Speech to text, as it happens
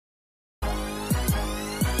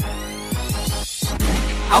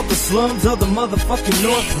Out the slums of the motherfucking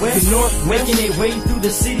Northwest, making their way through the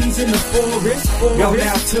cities in the forest. Y'all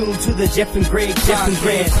now tuned to the Jeff and Greg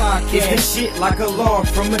podcast. It's the shit like a log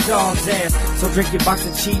from a dog's ass. So drink your box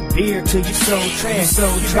of cheap beer till you so trash. You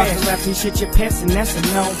about to laugh and shit your pants, and that's a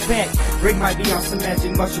known fact. Greg might be on some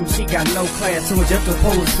magic mushroom, she got no class. So when Jeff the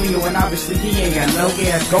pole is clean, and obviously he ain't got no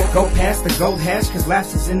gas. Go past the gold hash, cause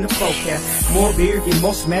laughs is in the forecast. More beer, get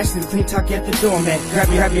more smashed than clean talk at the doormat.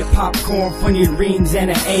 Grab your popcorn, funny rings,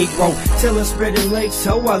 and an egg roll. Tell us spreading legs,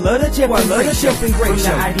 so I love the Jeff and Greg show. From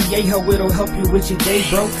the IDA, how it'll help you with your day,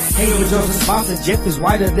 bro. Hey, Joe's a sponsor, Jeff is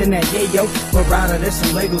whiter than that yayo. But rather, there's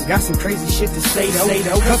some Legos, got some crazy shit to say, though.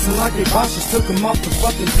 Cussing like they bosses took them off the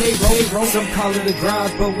fucking payroll. Some call it a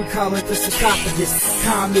grind, but we call it the sarcophagus.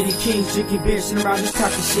 Comedy kings, drinking beer, sitting around just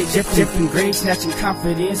talking shit. Jeff and Greg snatching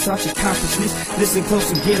confidence out your consciousness. Listen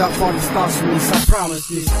close and get off all these thoughts from this, I promise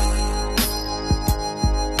this.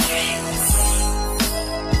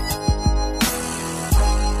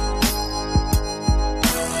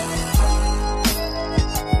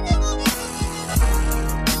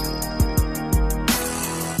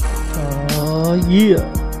 Oh yeah.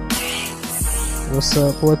 What's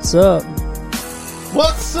up?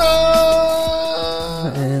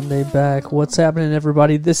 And they back. What's happening,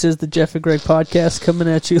 everybody? This is the Jeff and Greg podcast coming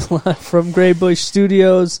at you live from Grey Bush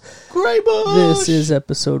Studios. Grey Bush! This is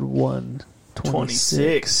episode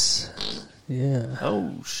 126. Yeah.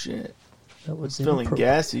 Oh, shit. That was feeling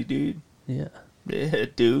gassy, dude. Yeah. Yeah,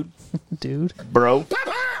 dude. Dude. Bro.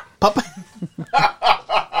 Papa.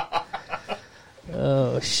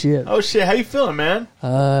 Oh, shit. Oh, shit. How you feeling, man?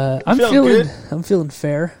 I'm feeling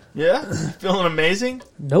fair. Yeah? You feeling amazing?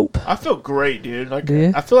 Nope. I feel great, dude. Do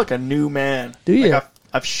you? I feel like a new man. Do you? Like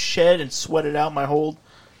I've shed and sweated out my old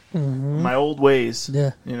ways.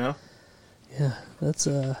 Yeah. You know? Yeah.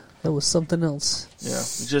 That was something else. Yeah.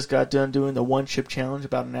 We just got done doing the one chip challenge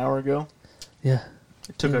about an hour ago. Yeah.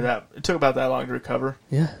 It took about that long to recover.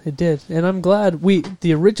 Yeah, it did. And I'm glad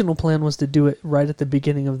the original plan was to do it right at the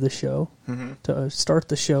beginning of the show, to start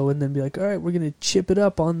the show and then be like, all right, we're going to chip it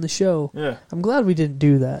up on the show. Yeah. I'm glad we didn't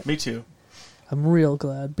do that. Me too. I'm real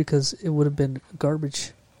glad because it would have been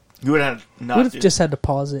garbage. You would have just had to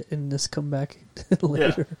pause it and just come back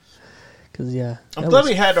later. Because I'm glad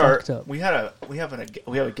we had we have a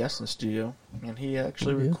guest in the studio and he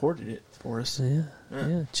actually recorded it for us. Yeah.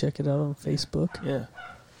 Check it out on Facebook. Yeah.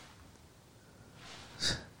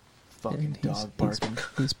 Fucking dog barking.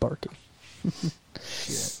 He's barking.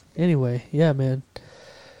 Shit. Anyway, yeah, man.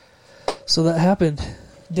 So that happened.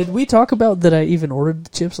 Did we talk about that I even ordered the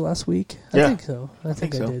chips last week? Yeah. I think so. I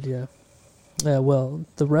think I did, yeah. Well,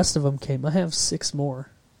 the rest of them came. I have 6 more.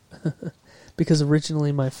 Because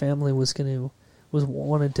originally my family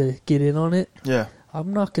wanted to get in on it. Yeah.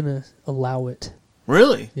 I'm not going to allow it.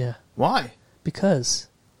 Really? Yeah. Why? Because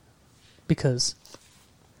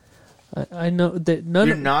I know that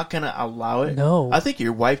You're not going to allow it? No. I think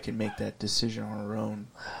your wife can make that decision on her own,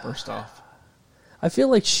 first off. I feel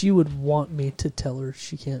like she would want me to tell her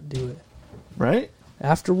she can't do it. Right?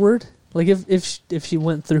 Afterward? Like, if she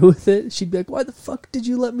went through with it, she'd be like, why the fuck did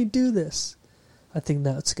you let me do this? I think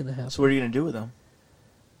that's going to happen. So what are you going to do with them?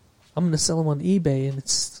 I'm going to sell them on eBay, and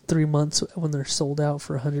it's 3 months when they're sold out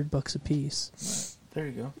for $100 a piece. There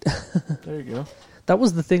you go. There you go. That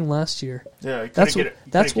was the thing last year. Yeah,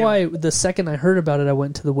 that's why the second I heard about it, I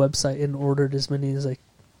went to the website and ordered as many as I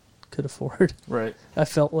could afford. Right. I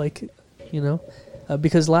felt like,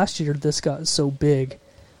 because last year this got so big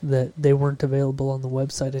that they weren't available on the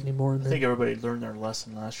website anymore. And I think everybody learned their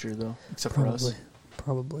lesson last year, though, except for us.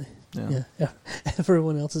 Probably. Yeah.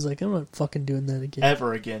 Everyone else is like, I'm not fucking doing that again.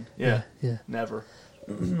 Ever again. Yeah. Never.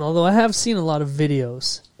 Although I have seen a lot of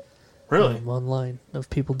videos. Really? Online of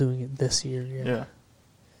people doing it this year. Yeah.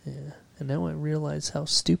 And now I realize how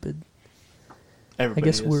stupid. Everybody I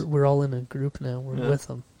guess is. we're all in a group now. We're with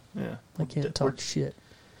them. Yeah. I can't talk shit.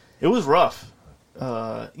 It was rough.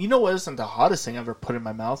 You know what isn't the hottest thing I've ever put in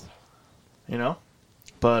my mouth?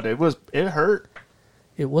 But it hurt.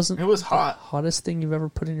 It wasn't. It was hot. The hottest thing you've ever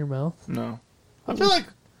put in your mouth? No. I feel like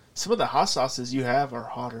some of the hot sauces you have are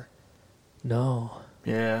hotter. No.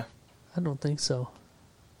 Yeah. I don't think so.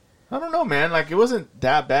 I don't know, man. Like, it wasn't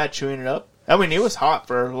that bad chewing it up. I mean, it was hot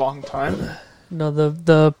for a long time. No,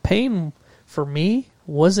 the pain for me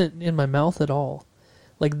wasn't in my mouth at all.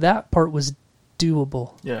 Like, that part was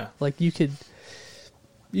doable. Yeah. Like, you could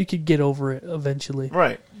get over it eventually.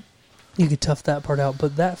 Right. You could tough that part out.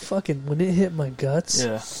 But that fucking, when it hit my guts,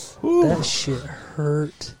 that shit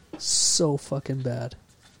hurt so fucking bad.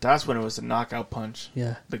 That's when it was a knockout punch.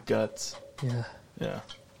 Yeah. The guts. Yeah. Yeah.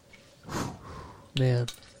 Man.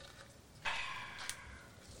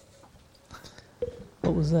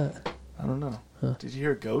 What was that? I don't know. Huh. Did you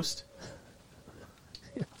hear a ghost?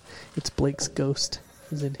 It's Blake's ghost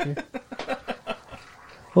is in here.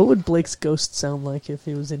 What would Blake's ghost sound like if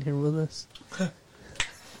he was in here with us?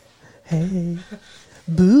 Hey,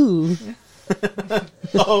 boo.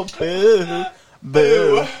 Oh, boo.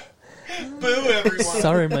 Boo. Boo, everyone.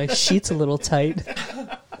 Sorry, my sheet's a little tight.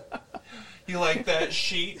 You like that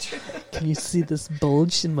sheet? Can you see this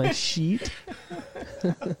bulge in my sheet?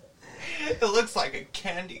 It looks like a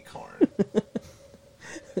candy corn.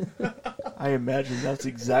 I imagine that's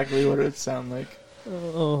exactly what it would sound like.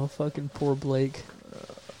 Oh, fucking poor Blake.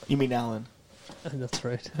 You mean Alan? That's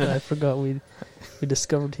right. I forgot we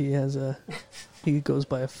discovered he goes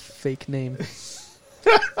by a fake name.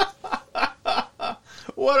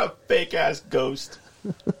 What a fake ass ghost.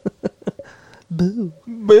 Boo.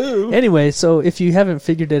 Boo. Anyway, so if you haven't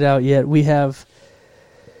figured it out yet, we have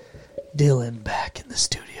Dylan back in the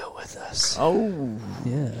studio with us. Oh.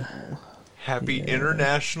 Yeah. Happy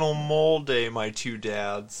International Mole Day, my two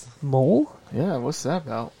dads. Mole? Yeah, what's that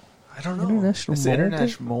about? I don't know. International It's Mole International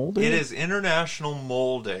Day? Mole Day? It is International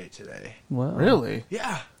Mole Day today. Wow. Really?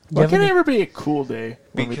 Yeah. Why have can't it any- ever be a cool day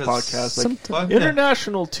when we Because podcast? Like, Sometime-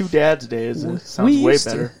 International Two Dads Day is sounds we way used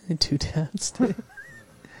better. To, Two Dads Day.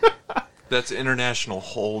 That's International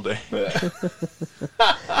Hole Day. That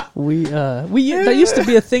used to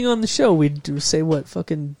be a thing on the show. We'd say what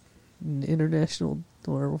fucking international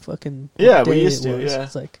or fucking Yeah, what we day used it to, was. yeah.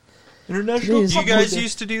 It's like International. Today's- You guys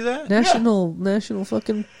used to do that? national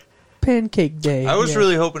fucking pancake day. I was Yeah.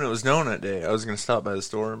 really hoping it was donut day. I was going to stop by the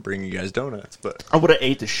store and bring you guys donuts, but I would have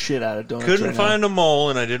ate the shit out of donuts. couldn't right find a mole,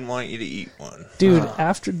 and I didn't want you to eat one. Dude,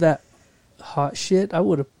 after that hot shit, I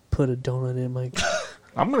would have put a donut in my. Now.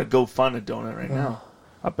 I'm gonna go find a donut right now.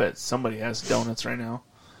 I bet somebody has donuts right now.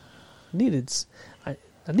 I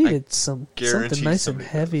needed something guarantee nice and somebody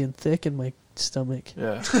heavy and thick in my stomach.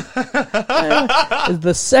 Yeah.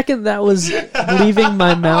 The second that was leaving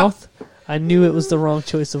my mouth, I knew it was the wrong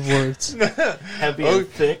choice of words. Heavy Oh, and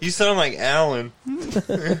thick. you sound like Alan.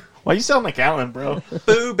 Why you sound like Alan, bro?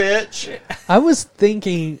 Boo, bitch. I was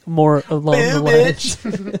thinking more along the Boo, lines.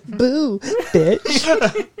 Boo,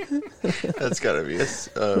 bitch. That's got to be a...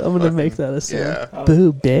 I'm going to make that a sound. Yeah.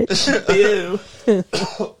 Boo, bitch. Ew.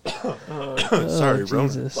 Sorry, Oh, Ronan.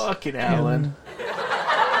 Jesus. Fucking Alan.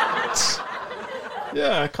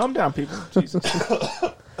 Yeah, calm down, people. Jesus.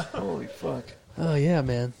 Holy fuck. Oh, yeah,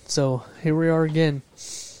 man. So, here we are again.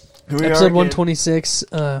 Here we are Episode again. 126.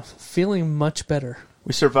 Feeling much better.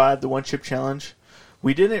 We survived the one chip challenge.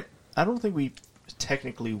 We didn't. I don't think we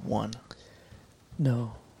technically won.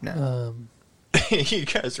 No. No. You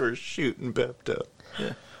guys were shooting Pepto.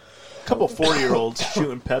 A couple 40-year-olds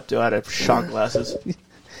shooting Pepto out of shot glasses.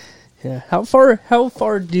 Yeah. How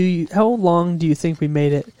long do you think we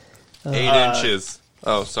made it? 8 inches.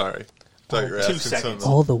 Oh, sorry. Thought you were 2 asking seconds. something.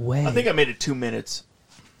 All the way. I think I made it 2 minutes.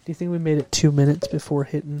 Do you think we made it 2 minutes before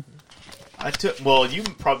hitting? Well, you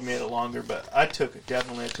probably made it longer, but I took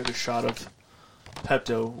a shot of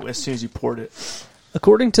Pepto as soon as you poured it.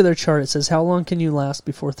 According to their chart, it says, how long can you last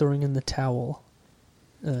before throwing in the towel?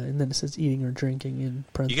 And then it says eating or drinking in You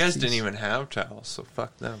parentheses. guys didn't even have towels, so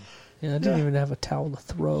fuck them. Yeah, I didn't Yeah. even have a towel to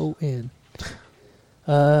throw in.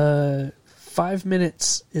 5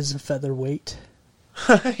 minutes is a featherweight.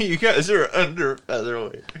 You guys are under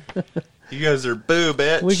featherweight. You guys are boo,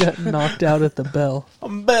 bitch. We got knocked out at the bell.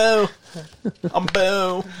 I'm Boo. I'm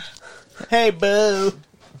Boo. Hey, Boo.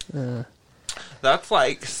 That's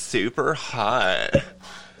like super hot.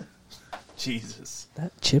 Jesus.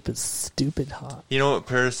 That chip is stupid hot. You know what,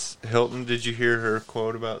 Paris Hilton, did you hear her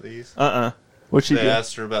quote about these? What'd she They do?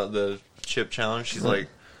 asked her about the chip challenge. She's like,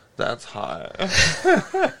 that's hot.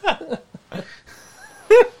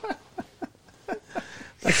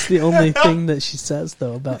 That's the only thing that she says,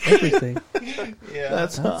 though, about everything. Yeah.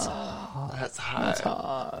 That's hot. That's hot. That's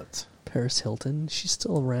hot. Paris Hilton, she's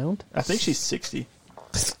still around. I think she's 60.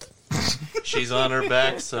 She's on her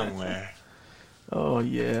back somewhere. Oh,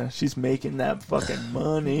 yeah. She's making that fucking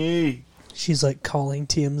money. She's like calling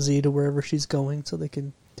TMZ to wherever she's going so they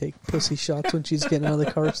can take pussy shots when she's getting out of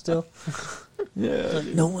the car still. Yeah.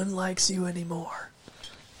 No one likes you anymore.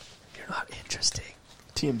 You're not interesting.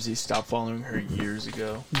 TMZ stopped following her years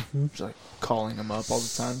ago. Mm-hmm. She's like calling him up all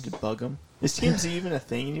the time to bug him. Is TMZ even a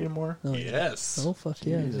thing anymore? Oh, Yes. Oh, fuck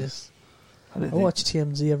yeah, it is. Jesus. I didn't I think- watch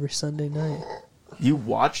TMZ every Sunday night. You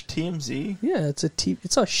watch TMZ? Yeah, it's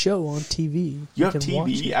a show on TV. You have can watch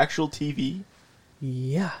TV, it. actual TV?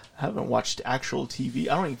 Yeah. I haven't watched actual TV.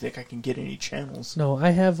 I don't even think I can get any channels. No, I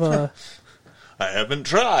have. I haven't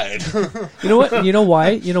tried. You know what? You know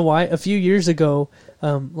why? A few years ago,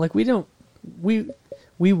 we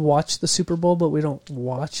we watch the Super Bowl, but we don't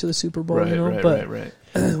watch the Super Bowl. Right, you know, right, but right,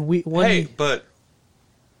 right. Hey, but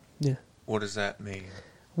yeah, what does that mean?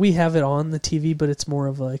 we have it on the TV, but it's more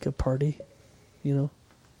of like a party. You know,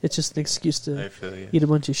 it's just an excuse I to feel you. eat a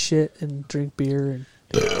bunch of shit and drink beer, and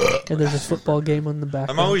there's a football game on the back.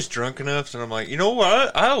 I'm always drunk enough, and I'm like, you know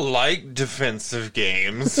what? I like defensive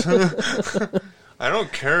games. I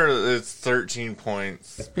don't care that it's 13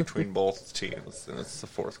 points between both teams, and it's the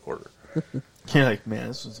fourth quarter. You're like, man,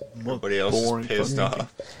 this was Everybody else boring is pissed fucking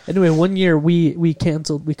off. Anyway, one year we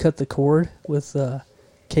cut the cord with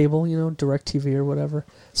cable, you know, DirecTV or whatever.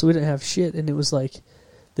 So we didn't have shit, and it was like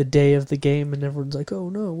the day of the game, and everyone's like, "Oh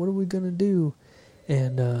no, what are we gonna do?"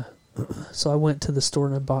 And so I went to the store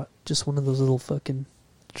and I bought just one of those little fucking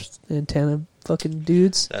antenna fucking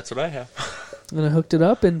dudes, That's what I have. and I hooked it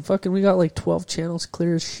up, and fucking we got like 12 channels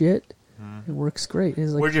clear as shit. It works great.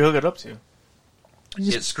 It's like Where'd you hook it up to? you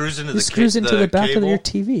just- It screws into it the screws into the back cable, of your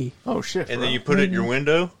TV. Oh shit! and bro. then you put it in your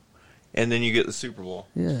window, and then you get the Super Bowl.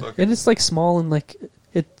 Yeah, Fucking- and it's like small and like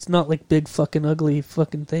it's not like big fucking ugly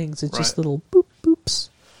fucking things. It's just Right. little boop boops.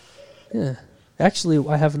 Yeah, actually,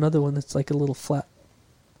 I have another one that's like a little flat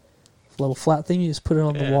thing. You just put it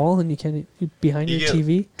on the Yeah. wall, and you can behind you your get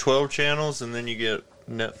TV. 12 channels, and then you get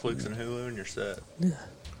Netflix and Hulu, and you're set.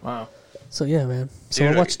 Wow, So yeah, man. So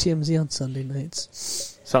Dude, I watch TMZ on Sunday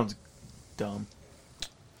nights. sounds dumb.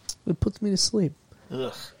 It puts me to sleep.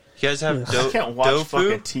 Ugh. You guys have Ugh. I can't watch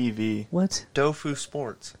fucking Dofu? TV. What? Dofu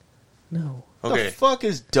Sports. No. Okay. The fuck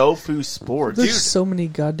is Dofu Sports? There's Dude. so many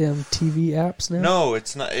goddamn TV apps now. No,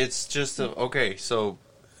 it's not. It's just okay. So,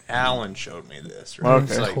 Alan showed me this. Right? Okay.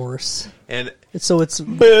 It's Of like, course. and It's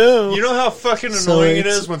Boom. you know how fucking So annoying it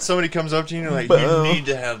it's- is when somebody comes up to you and you're like, Boom. you need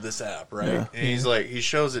to have this app, right? Yeah. And he's like, he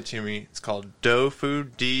shows it to me. It's called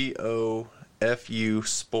Dofu, DOFU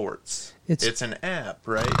Sports. It's- It's an app,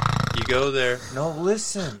 right? You go there. No,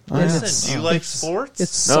 listen. Yeah, Listen. Do you like it's- sports?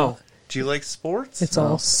 It's No. Do you like sports? It's No.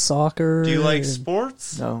 all soccer. Do you like and-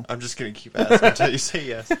 sports? No. I'm just going to keep asking until you say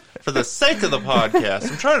yes. For the sake of the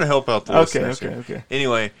podcast. I'm trying to help out the Okay, listeners. okay, here. okay.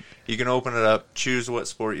 Anyway, you can open it up, choose what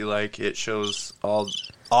sport you like. It shows all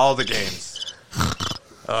the games.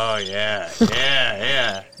 Oh, yeah.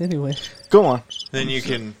 Yeah. Anyway, Go on. Then you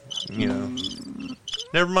can,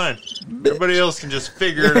 never mind. Everybody else can just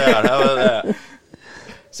figure it out. How about that?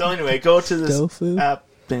 So anyway, go to this Dofu? app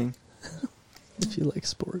thing. if you like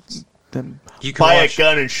sports. Then You can buy a watch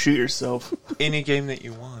gun and shoot yourself. any game that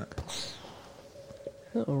you want.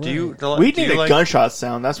 Oh, right. Do you? We do need you a like, gunshot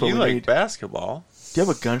sound. That's what You we like need. basketball? Do you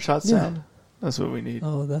have a gunshot Yeah. sound? That's what we need.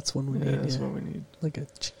 Oh, that's one we Yeah, need. that's Yeah. what we need. Like a.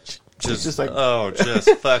 Just like- just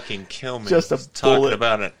fucking kill me. Just a talking bullet.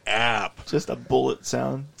 about an app. Just a bullet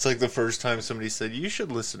sound. It's like the first time somebody said you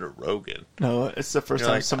should listen to Rogan. No, it's the first You're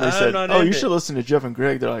time like, somebody I'm said, not "Oh, you into should it." listen to Jeff and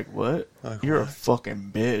Greg." They're like, "What? Like, You're a what?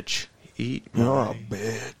 fucking bitch. Eat You're my, a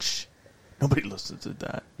bitch." Nobody listens to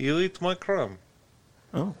that. you eat my crumb.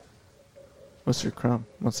 Oh, what's your crumb?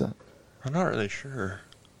 What's that? I'm not really sure.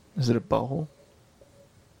 Is it a butthole?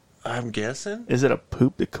 I'm guessing Is it a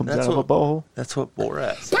poop that comes That's out of a what- butthole? that's what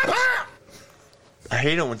Borat says. I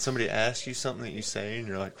hate it when somebody asks you something that you say and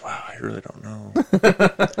you're like, "Wow, I really don't know."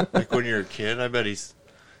 Like when you're a kid, I bet he's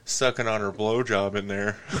sucking on her blowjob in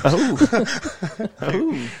there. Oh,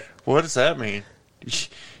 oh. What does that mean?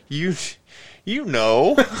 You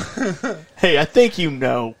know. Hey, I think you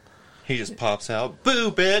know. He just pops out.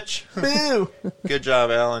 Boo, bitch. Boo. Good job,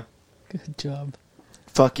 Alan. Good job.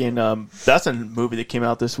 Fucking that's a movie that came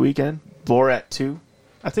out this weekend. Borat 2.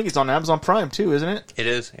 I think it's on Amazon Prime too, isn't it? It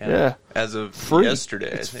is. Yeah. As of Free.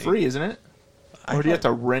 yesterday, It's I think. free, isn't it? Or do you have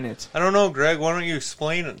to rent it? I don't know, Greg. Why don't you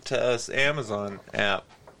explain it to us, Amazon app?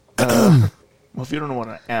 Well, if you don't know what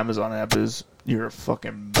an Amazon app is, you're a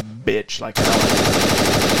fucking bitch like Alan.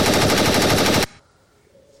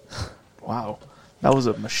 Wow. That was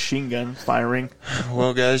a machine gun firing.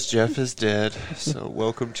 Well, guys, Jeff is dead. So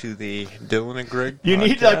welcome to the Dylan and Greg You podcast.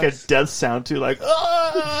 need like a death sound too, like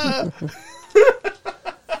ah!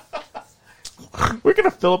 We're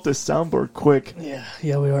gonna fill up this soundboard quick.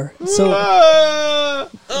 Yeah, we are. So Ah!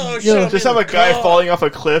 Oh, Yo, shut Just me have a the guy car. falling off a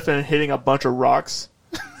cliff and hitting a bunch of rocks.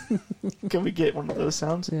 Can we get one of those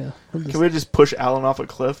sounds? yeah, we'll Can we just push Alan off a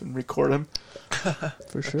cliff and record him?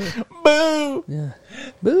 for sure. Boo! Yeah.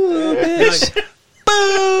 Boo, bitch.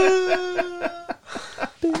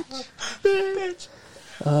 Bitch.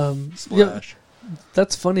 Splash.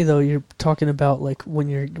 That's funny though. You're talking about like when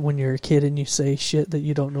you're a kid and you say shit that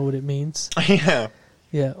you don't know what it means. Yeah.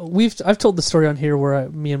 Yeah, I've told the story on here where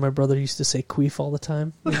me and my brother used to say queef all the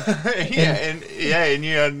time, and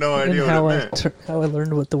you had no and idea how what I it meant. how I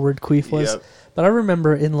learned what the word queef was. Yep. But I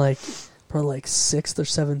remember in like probably like 6th or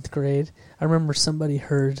 7th grade. I remember somebody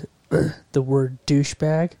heard the word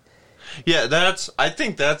douchebag, Yeah, I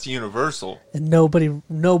think that's universal. and nobody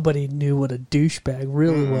knew what a douchebag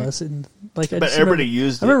really was. And like, But everybody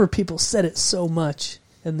used I it. remember people said it so much,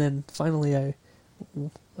 and then finally I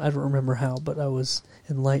don't remember how, but I was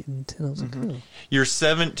enlightened, and I was like, oh. You're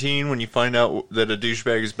 17 when you find out that a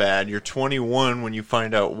douchebag is bad. You're 21 when you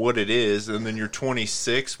find out what it is, and then you're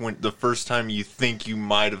 26 when the first time you think you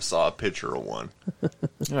might have saw a picture of one.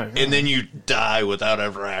 And then you die without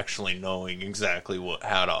ever actually knowing exactly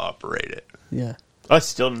how to operate it. Yeah. I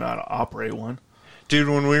still don't know how to operate one. Dude,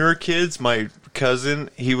 when we were kids, my cousin,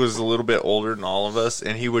 he was a little bit older than all of us,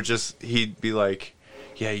 and he'd be like,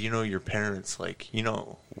 yeah, you know your parents, like, you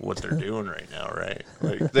know what they're doing right now, right?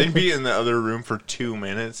 Like, they'd be in the other room for 2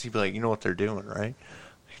 minutes. He'd be like, you know what they're doing, right?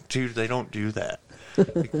 Dude, they don't do that.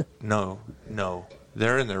 Like, no,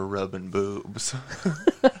 they're in there rubbing boobs.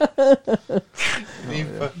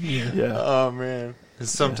 Yeah. Oh, man. And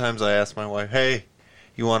sometimes I ask my wife, hey,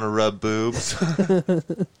 you want to rub boobs?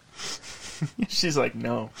 She's like,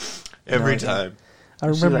 no. Every No, time. I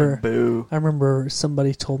She's like, remember boo. I remember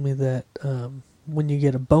somebody told me that when you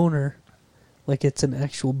get a boner, like it's an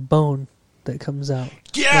actual bone that comes out.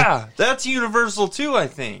 Yeah, that's universal too, I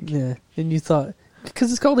think. Yeah, and you thought, because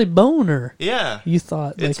it's called a boner, Yeah. you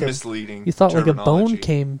thought It's like misleading. you thought like a bone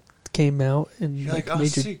terminology. came out and You're like, like, oh,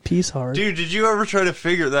 made your see. piece hard. Dude, did you ever try to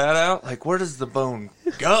figure that out? Like, where does the bone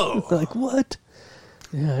go? Like what?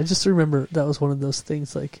 Yeah, I just remember that was one of those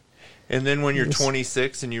things. Like, And then when you're Yes.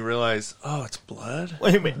 26 and you realize, oh, it's blood?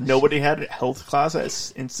 Wait a minute. Nobody had a health class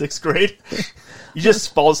in 6th grade? You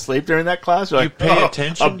just fall asleep during that class? You're like, You pay "Oh,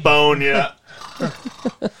 attention?" A bone, yeah.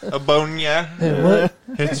 A bone, yeah? hey, what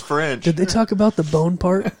It's French. did they talk about the bone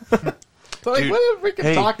part? Like, Dude, what are we freaking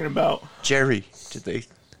hey. talking about? Jerry, did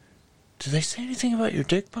they say anything about your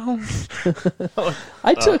dick bone?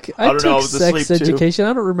 I took I don't know, I took was sex asleep, too. education.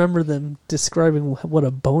 I don't remember them describing what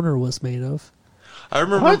a boner was made of. I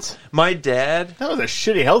remember What? my dad. That was a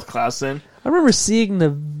shitty health class then. I remember seeing the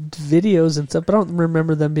videos and stuff, but I don't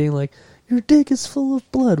remember them being like, "Your dick is full of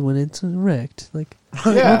blood when it's erect." Like,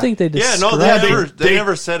 I Yeah. don't think they Yeah, describe no, they it.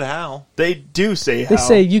 never said how. They do say They how.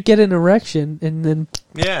 say you get an erection, and then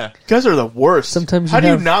Yeah. You guys are the worst. Sometimes How you do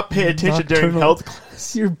you have not pay attention during nocturnal- health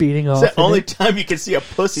class? you're beating off. It's the in only it. time you can see a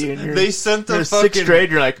pussy in your They sent the in fucking 6th grade.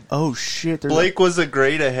 You're like, oh shit. there's Blake was a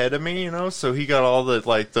grade ahead of me, you know, so he got all the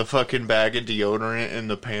the fucking bag of deodorant and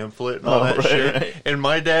the pamphlet and all Oh, that right, shit. right. And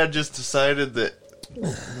my dad just decided that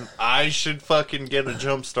I should fucking get a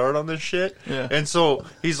jump start on this shit. Yeah. And so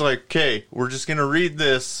he's like, "Okay, we're just gonna read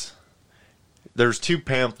this." There's 2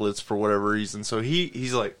 pamphlets for whatever reason. So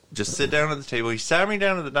he's like, "Just sit down at the table." He sat me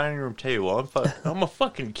down at the dining room table. I'm a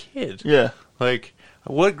fucking kid. Yeah. Like,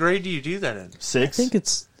 what grade do you do that in? 6. I think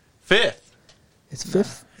it's 5th.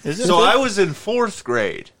 fifth. Is it So fifth? I was in 4th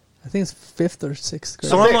grade. I think it's 5th or 6th grade.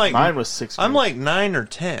 So I I'm think like, mine was 6th grade. I'm like 9 or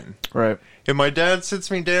 10. right. And my dad sits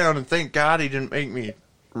me down, and thank God he didn't make me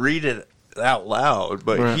read it out loud.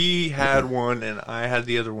 But Right. he had one, and I had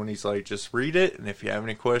the other one. He's like, just read it, and if you have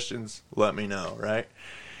any questions, let me know, right?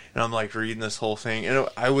 And I'm like reading this whole thing, and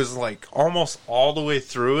I was like almost all the way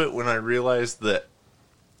through it when I realized that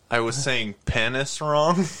I was saying penis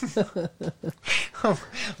wrong. I'm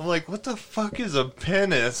like, what the fuck is a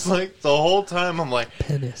penis? Like, the whole time I'm like,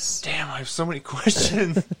 Penis. damn, I have so many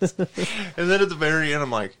questions. And then at the very end,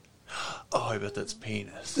 I'm like, oh, I bet that's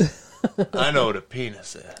penis. I know what a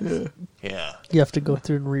penis is. Yeah. You have to go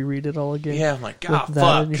through and reread it all again. Yeah, I'm like, God, With that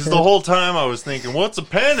fuck. in your Because head. the whole time I was thinking, what's a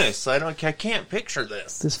penis? I can't picture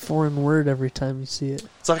this. This foreign word every time you see it.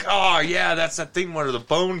 It's like, oh, yeah, that's that thing where the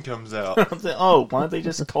bone comes out. Oh, why don't they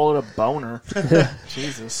just call it a boner?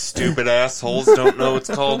 Jesus. Stupid assholes don't know it's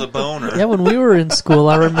called a boner. Yeah, when we were in school,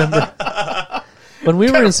 I remember. When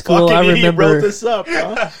we were in school, Fucking I idiot wrote remember this up,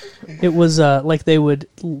 huh? it was like they would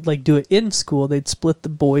like do it in school. They'd split the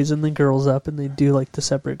boys and the girls up, and they'd do like the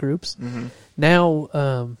separate groups. Mm-hmm. Now,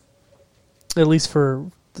 at least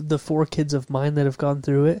for the 4 kids of mine that have gone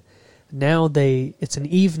through it, now it's an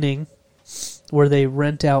evening where they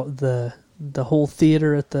rent out the whole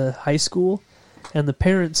theater at the high school, and the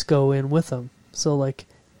parents go in with them. So like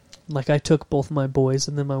I took both my boys,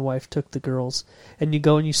 and then my wife took the girls, and you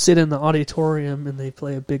go and you sit in the auditorium, and they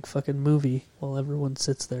play a big fucking movie while everyone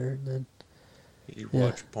sits there, and then You Yeah.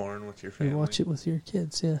 watch porn with your family. you watch it with your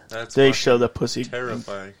kids. Yeah, That's They fucking show the pussy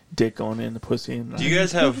terrifying. dick going in the pussy and Do you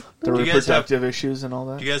guys have the do you guys have reproductive issues and all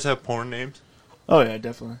that. do you guys have porn names? Oh yeah,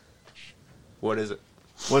 definitely. What is it?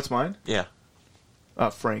 What's mine? Yeah.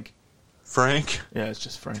 Frank. Frank? Yeah, it's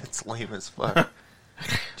just Frank. It's lame as fuck.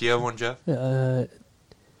 Do you have one, Jeff?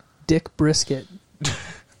 Dick Brisket.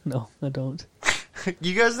 No, I don't.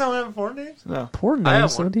 You guys don't have porn names? No. Porn I have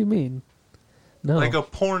names? one. What do you mean? No. Like a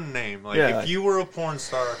porn name. Like Yeah. if you were a porn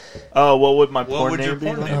star, Oh, what would my What porn would name your be?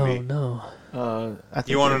 porn like? name be? Oh no. I think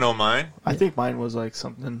you want to know mine? I think mine was like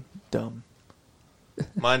something dumb.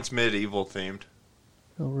 Mine's medieval themed.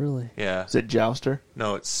 Oh really? Yeah. Is it Jouster?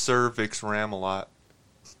 No, it's Cervix Ramalot.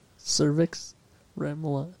 Cervix,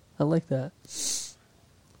 Ramalot. I like that.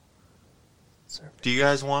 Do you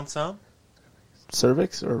guys want some?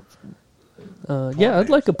 Cervix or Yeah, I'd names.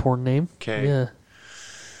 like a porn name. 'Kay. Yeah.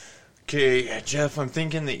 Okay, Jeff, I'm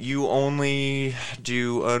thinking that you only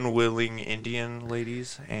do unwilling Indian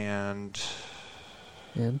ladies and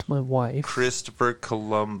And my wife. Christopher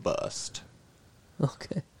Columbus.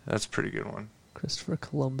 Okay. That's a pretty good one. Christopher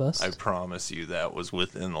Columbus. I promise you that was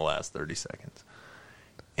within the last 30 seconds.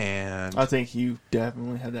 And I think you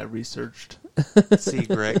definitely had that researched. see,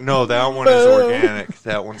 Greg. No, that one is organic.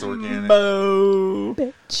 That one's organic. Bo.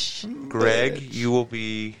 Bitch. Greg, you will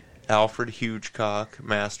be Alfred Hugecock,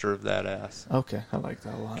 master of that ass. Okay, I like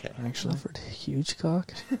that a lot. Okay. Actually, Alfred Huge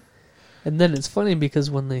cock. And then it's funny because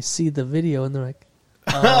when they see the video and they're like,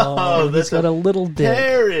 oh, he's that's got a little dick.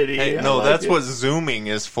 parody. Hey, I no, like that's it. what zooming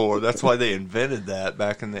is for. That's why they invented that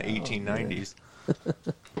back in the 1890s.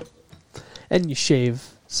 And you shave,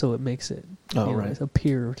 so it makes it Oh, right.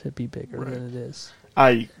 appear to be bigger Right. than it is.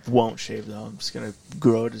 I won't shave though. I'm just gonna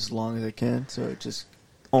grow it as long as I can, so it just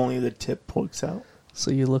only the tip pokes out.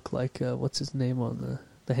 So you look like, what's his name on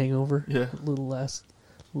the Hangover? Yeah.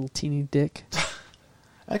 Little teeny dick.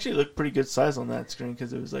 Actually, it looked pretty good size on that screen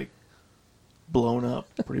because it was like blown up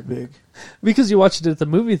pretty big. Because you watched it at the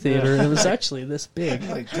movie theater Yeah. and it was actually this big.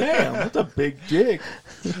 Like, damn, that's a big dick.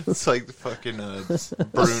 It's like the fucking The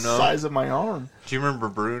Bruno. size of my arm. Do you remember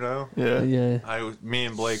Bruno? Yeah. Yeah. Me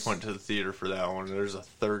and Blake went to the theater for that one. There's a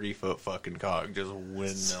 30-foot fucking cock just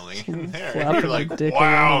windmilling in there. And Flapping you're like, the dick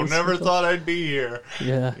wow, around. never thought I'd be here.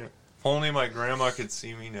 Yeah. If only my grandma could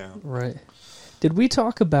see me now. Right. Did we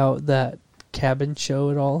talk about that cabin show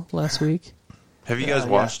at all last week? Have you guys Yeah.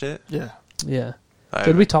 watched it? Yeah. Yeah. I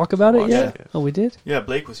Did we talk about it watched yet? it. Oh, we did? Yeah,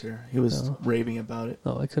 Blake was here. He was Oh. raving about it.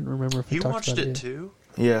 Oh, I couldn't remember if we He talked watched about it it. too?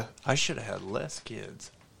 Yeah. I should have had less kids.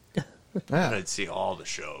 And Yeah. I'd see all the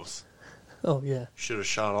shows. Oh, yeah. Should have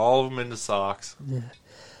shot all of them into socks. Yeah.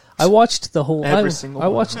 I watched the whole... Every single I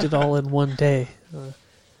one. watched it all in one day.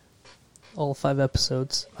 All 5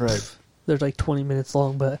 episodes. Right. They're like 20 minutes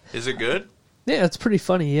long, but... Is it good? Yeah, it's pretty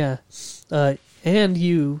funny, yeah. And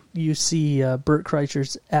you see Bert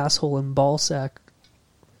Kreischer's asshole and ball sack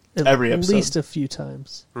Every at episode. least a few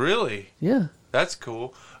times. Really? Yeah. That's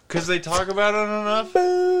cool. Because they talk about it enough?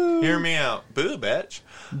 Hear me out. Boo, bitch.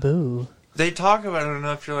 Boo. They talk about it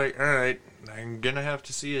enough, you're like, alright, I'm gonna have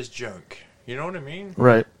to see his junk. You know what I mean?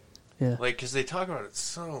 Right. Yeah. Like, because they talk about it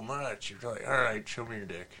so much, you're like, alright, show me your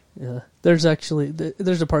dick. Yeah. There's actually...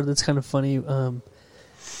 There's a part that's kind of funny.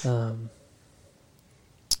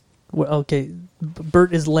 Well, okay,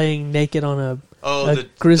 Bert is laying naked on a Oh, the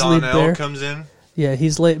grizzly Donnell bear comes in? Yeah,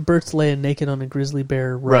 Bert's laying naked on a grizzly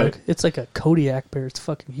bear rug. Right. It's like a Kodiak bear. It's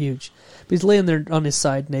fucking huge. But he's laying there on his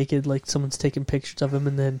side naked, like someone's taking pictures of him,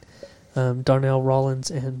 and then Darnell Rollins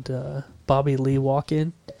and Bobby Lee walk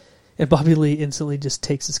in, and Bobby Lee instantly just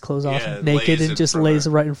takes his clothes off Yeah, naked lays and in just front lays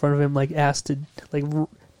of- right in front of him, like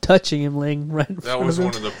touching him, laying right in That front was of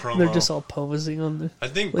him. one of the promo. They're just all posing on the... I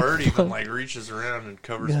think like, Bert even fuck. like reaches around and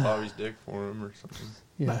covers Yeah. Bobby's dick for him or something.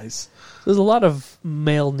 Yeah. Nice. There's a lot of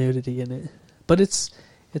male nudity in it, but it's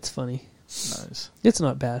funny. Nice. It's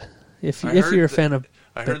not bad if I you're heard a fan of.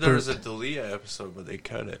 I heard Bert. there was a Dalia episode, but they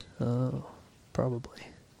cut it, Oh, probably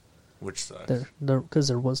which sucks. because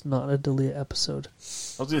there was not a Dalia episode.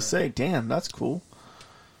 I was gonna say, damn, that's cool,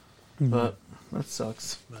 but that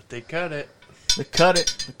sucks. But they cut it They cut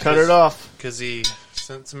it. They cut it off. because he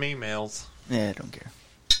sent some emails. Yeah, I don't care.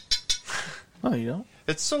 Oh, you don't?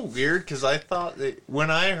 It's so weird because I thought that when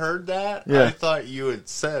I heard that, Yeah. I thought you had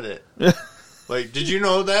said it. Like, did you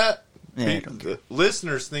know that? Yeah, I don't care.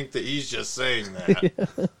 Listeners think that he's just saying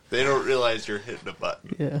that. They don't realize you're hitting a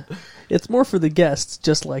button. Yeah, it's more for the guests,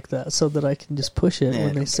 just like that, so that I can just push it Yeah, when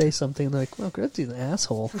they don't say something. They're like, "Well, Gretzy's an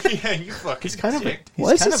asshole. Yeah, you fucking He's kind of a. dick. He's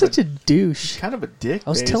Why is kind he of such a douche?" He's kind of a dick. I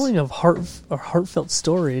was telling a heartfelt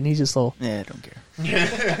story, and he's just all, Yeah, I don't care.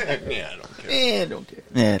 Yeah, I don't care. Yeah, I don't care.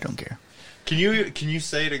 Yeah, I don't care. Can you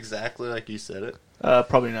say it exactly like you said it?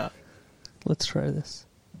 Probably not. "Let's try this."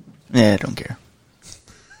 Yeah, I don't care.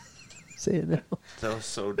 Say it now. That was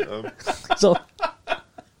so dumb. So,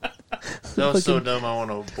 That was so dumb. I want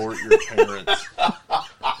to abort your parents.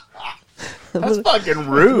 That's fucking I'm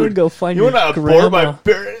rude. gonna go find You your want to abort my grandma.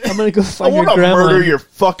 parent? I'm gonna go I find your want to grandma. murder your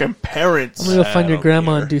fucking parents. I'm gonna go I find your don't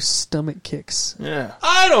grandma care. and do stomach kicks. Yeah.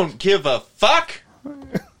 I don't give a fuck.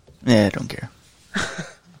 Yeah, I don't care.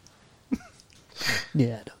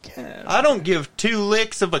 Yeah, I don't care. I don't give 2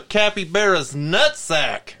 licks of a capybara's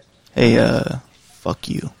nutsack. Hey, fuck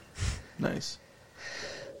you. Nice.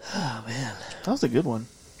 Oh man. That was a good one.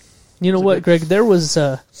 You know It's a what, good- Greg? There was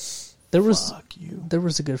Fuck you. there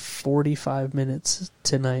was a good 45 minutes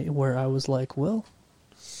tonight where I was like, well,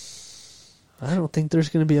 I don't think there's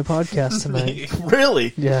going to be a podcast tonight.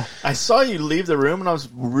 Really? Yeah. I saw you leave the room and I was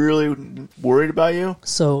really worried about you,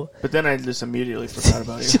 So but then I just immediately forgot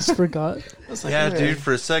about you. just forgot. I was like, Yeah, "Hey." dude,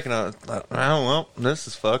 for a second I was like, oh, well, this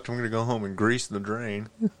is fucked. I'm going to go home and grease the drain.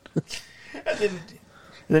 And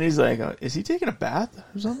then he's like, is he taking a bath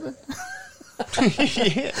or something?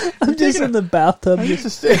 Yeah. I'm just in the bathtub. I used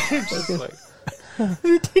to stay. Just like,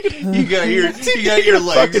 you got your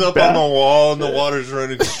legs Fucking up bath. on the wall and the water's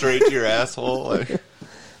running straight to your asshole. Like,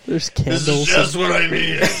 There's this candles. is just what I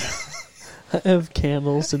need. I have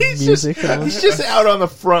candles and He's music. just, and I'm he's just out on the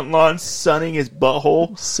front lawn sunning his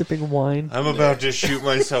butthole. sipping wine. I'm about to shoot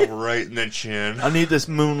myself right in the chin. I need this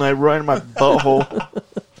moonlight right in my butthole.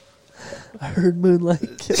 I heard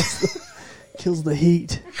moonlight kills the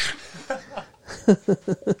heat.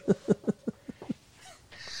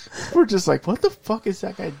 We're just like, what the fuck is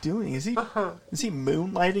that guy doing? Is he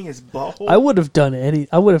moonlighting his butthole? I would have done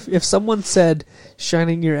I would have, if someone said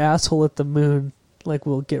shining your asshole at the moon, like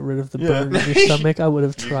we'll get rid of the Yeah. burn in your stomach, I would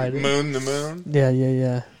have tried it. Moon the moon. Yeah.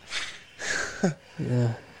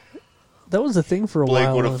 Yeah. That was a thing for a Blake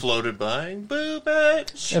while. would have and floated by. Boo,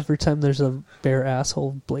 bitch. every time there's a bare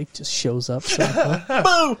asshole, Blake just shows up. So,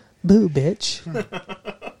 Boo! boo, bitch.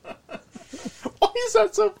 Why is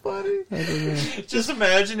that so funny? I don't know. Just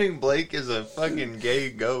imagining Blake as a fucking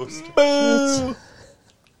gay ghost. Boo!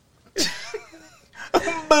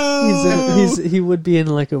 He would be in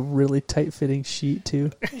like a really tight fitting sheet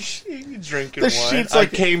too. Drinking The wine. sheet's I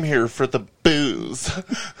like- came here for the booze.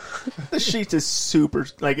 The sheet is super,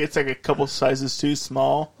 like, it's like a couple sizes too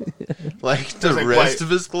small. Like the like rest white. of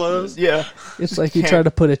his clothes. Yeah. It's like you can't- try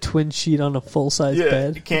to put a twin sheet on a full size Yeah.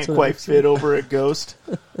 bed. You can't That's what quite it looks fit over a ghost.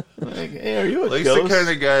 Like, hey, are you a Blake's ghost? the kind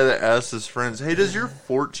of guy that asks his friends, "Hey, does your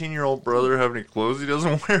 14-year-old brother have any clothes he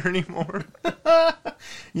doesn't wear anymore?"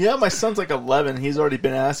 Yeah, my son's like 11. He's already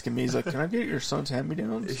been asking me. He's like, can I get your son's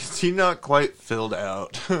hand-me-downs? Is he not quite filled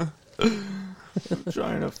out? I'm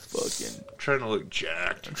trying to fucking... Trying to look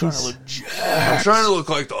jacked. trying to look jacked. I'm trying to look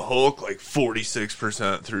like the Hulk, like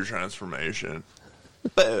 46% through transformation.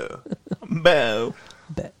 Boo. Boo.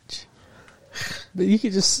 bitch. But you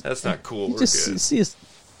could just That's not cool. you We're just good. see his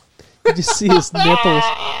you just see his nipples.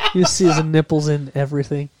 You just see his nipples in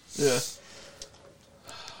everything. Yeah.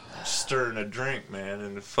 Stirring a drink, man,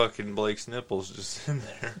 and the fucking Blake's nipples just in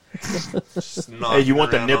there. Just Hey, you want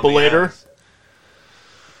the knocking around nipple on later? ice.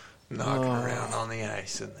 Knocking around on the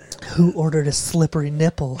ice in there. Who ordered a slippery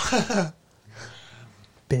nipple?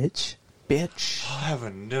 Bitch. Bitch. I'll have a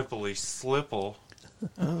nipply slipple.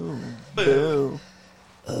 Oh, Boo. boo.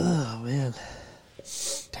 Oh man.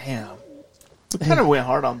 Damn. We kind of went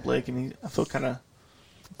hard on Blake, and I feel kind of...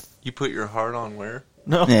 You put your heart on where?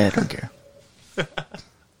 No. Yeah, I don't care.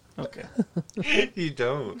 Okay. You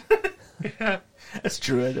don't. That's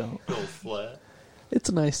true, I don't. Feel flat. It's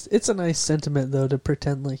a nice sentiment though to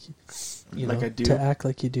pretend like you know Like I do. to act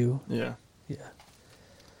like you do. Yeah. Yeah.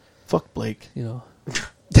 Fuck Blake. You know.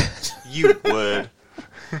 You would.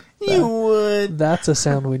 You would. That's a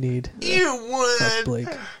sound we need. You Fuck would.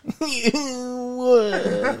 Blake. You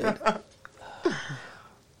would.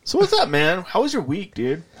 So what's up, man? How was your week,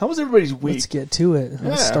 dude? How was everybody's week? Let's get to it. Let's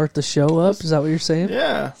Yeah. start the show up. Is that what you're saying?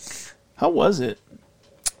 Yeah. How was it?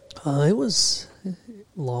 It was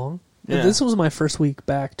long. Yeah. This was my first week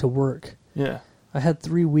back to work. Yeah. I had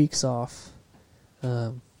 3 weeks off,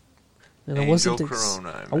 and I Angel wasn't.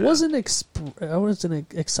 Corona, I man.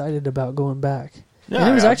 wasn't excited about going back. Yeah, and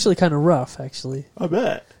it was yeah. actually kind of rough, actually, I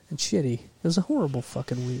bet. and shitty. It was a horrible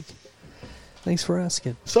fucking week. Thanks for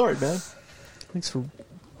asking. Sorry, man. Thanks for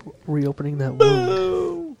reopening that wound.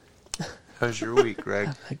 Boo. How's your week, Greg?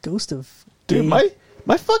 A ghost of Dude, gay-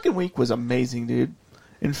 my fucking week was amazing, dude.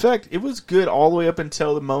 In fact, it was good all the way up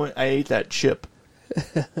until the moment I ate that chip.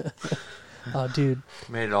 Oh, dude,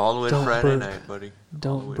 Made it all the way to Don't Friday burp. night, buddy.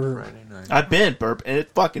 Don't all the way to burp. Friday night. I've been burp, and it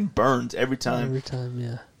fucking burns every time. every time,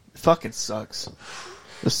 yeah. It fucking sucks.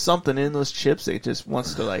 There's something in those chips that just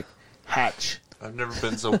wants to, like, hatch. I've never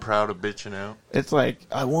been so proud of bitching out. It's like,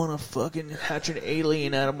 I want to fucking hatch an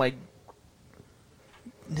alien out of my...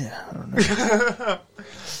 Yeah, I don't know.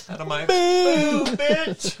 Out of my boo,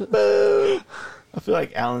 bitch. Boo. I feel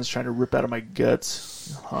like Alan's trying to rip out of my guts.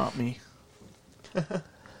 Haunt me.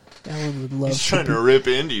 Alan would love He's to trying be, to rip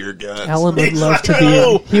into your guts. Alan would love to I be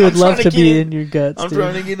know. in, he would I'm love trying to to be get in your guts, I'm dude.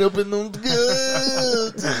 trying to get up in those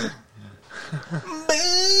guts.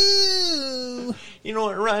 Boo! You know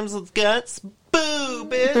what rhymes with guts? Boo,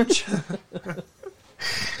 bitch!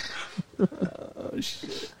 Oh,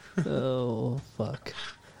 shit. Oh, fuck.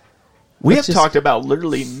 We That's have just- talked about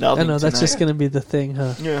literally nothing I know, that's tonight. just going to be the thing,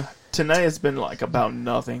 huh? Yeah. Tonight has been like about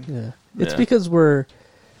nothing. Yeah. It's Yeah. because we're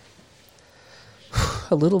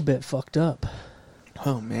a little bit fucked up.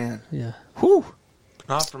 Oh, man. Yeah. Whew.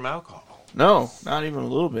 Not from alcohol. No, not even a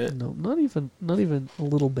little bit. No, not even a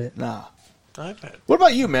little bit. Nah. I've had. What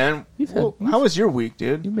about you, man? You've had- How was your week,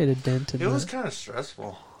 dude? You made a dent in It was that. kind of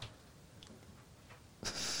stressful.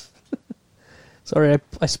 Sorry,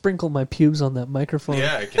 I sprinkled my pubes on that microphone.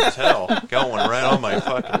 Yeah, I can tell. Got one right on my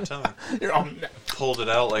fucking tongue. You're on- Pulled it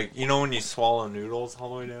out like, you know when you swallow noodles all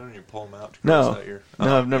the way down and you pull them out to No. cross out your...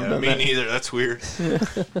 No, I've never yeah, done me that. neither. That's weird.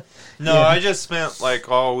 No, I just spent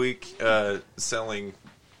like all week selling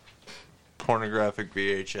pornographic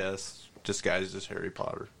VHS disguised as Harry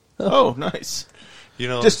Potter. Oh, nice. You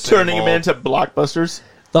know, Just the same turning them old- into blockbusters.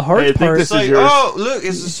 The hard Hey, I think part, this It's like, is yours. oh, look,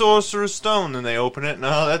 it's the Sorcerer's Stone. Then they open it.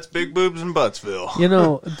 No, that's Big Boobs in Buttsville. you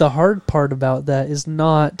know, the hard part about that is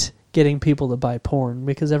not getting people to buy porn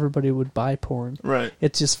because everybody would buy porn. Right.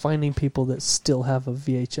 It's just finding people that still have a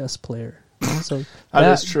VHS player. So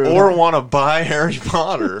That is true. Or want to buy Harry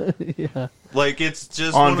Potter. Yeah. Like, it's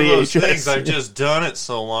just On one of those VHS. things. I've just done it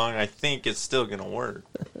so long, I think it's still going to work.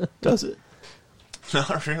 Does it?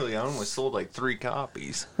 Not really. I only sold like 3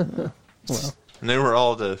 copies. Well, And they were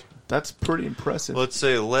all to, That's pretty impressive. let's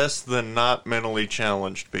say, less than not mentally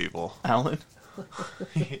challenged people. Alan?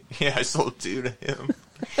 Yeah, I sold 2 to him.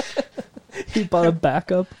 he bought a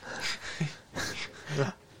backup.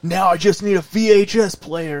 Now I just need a VHS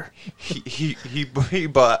player. He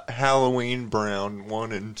bought Halloween Brown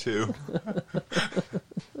 1 and 2.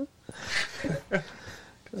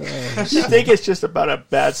 You think it's just about a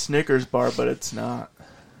bad Snickers bar, but it's not.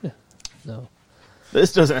 No.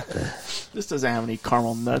 This doesn't have any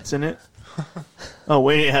caramel nuts in it. Oh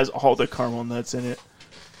wait, it has all the caramel nuts in it.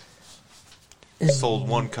 Sold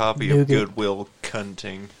 1 copy of Nougat. Goodwill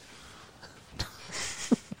Cunting.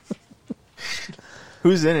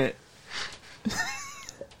 Who's in it?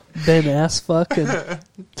 Ben Assfuck and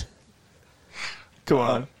Come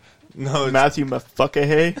on, No, it's Matthew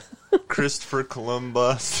Mafuckahay. Christopher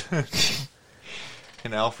Columbus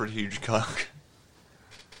and Alfred Hitchcock.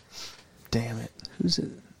 Damn it! who's it?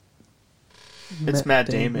 It's Matt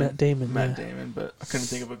Damon. Matt Damon. Matt yeah. Damon, but I couldn't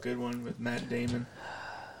think of a good one with Matt Damon.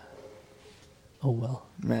 Oh well.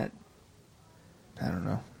 Matt. I don't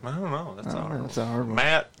know. I don't know. That's I don't know, hard. that's a hard one.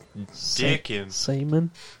 Matt Dickens.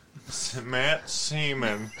 Seaman. Matt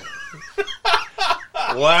Seaman.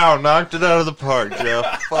 Wow, knocked it out of the park,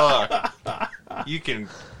 Jeff. Fuck. You can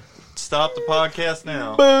stop the podcast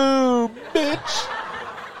now. Boom, bitch.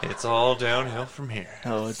 It's all downhill from here.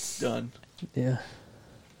 Oh, it's done. Yeah.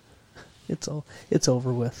 It's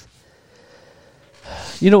over with.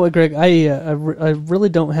 You know what, Greg? I really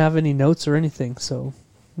don't have any notes or anything, so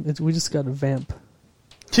we just got to vamp.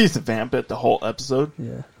 She's the vamp it the whole episode.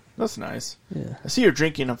 Yeah. That's nice. Yeah. I see you're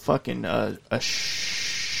drinking a fucking a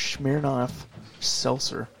Smirnoff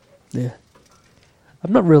seltzer. Yeah.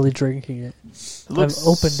 I'm not really drinking it. It looks I've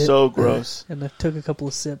opened it. so gross. And I took a couple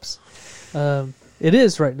of sips. It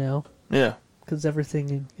is right now Yeah, because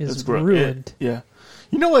everything is it's gross. ruined. Yeah.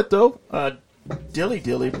 You know what though? Dilly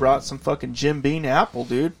Dilly brought some fucking Jim Beam apple,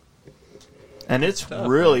 dude, and it's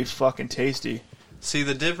really fucking tasty. See,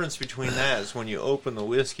 the difference between that is when you open the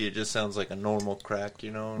whiskey, it just sounds like a normal crack,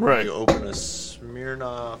 you know? And Right. when you open a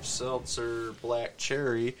Smirnoff Seltzer Black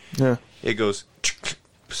Cherry, Yeah. it goes...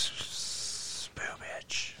 Boo,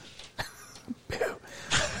 bitch.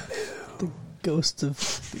 Ghost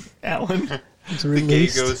of Alan. is The gay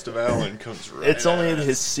released. ghost of Alan comes right It's only at us.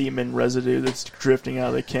 his semen residue that's drifting out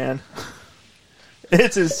of the can.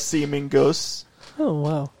 It's his semen ghost. Oh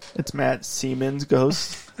wow. It's Matt Seaman's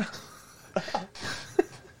ghost.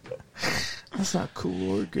 That's not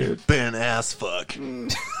cool or good. Ben Assfuck.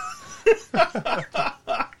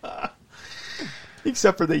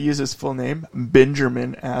 Except for they use his full name,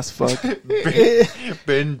 Benjamin Assfuck.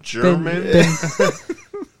 Ben German.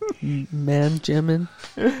 Man Gemmin.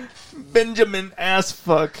 Benjamin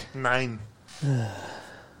Assfuck. 9.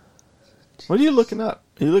 What are you looking up?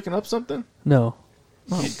 Are you looking up something? No.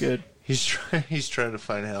 Oh, good. He's trying to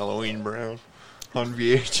find Halloween Brown on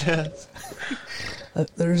VHS.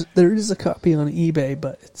 There is a copy on eBay,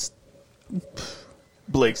 but it's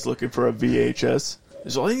Blake's looking for a VHS.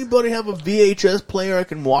 Does anybody have a VHS player I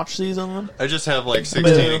can watch these on? I just have like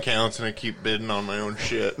 16 accounts and I keep bidding on my own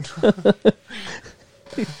shit.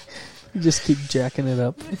 You just keep jacking it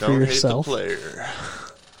up for Don't yourself. hate the player.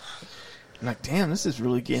 I'm like, damn, this is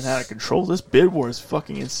really getting out of control. This bid war is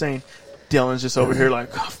fucking insane. Dylan's just over here like,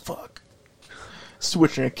 oh, fuck.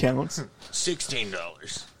 Switching accounts. $16.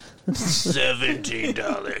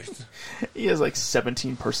 $17. He has like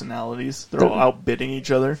 17 personalities. They're all outbidding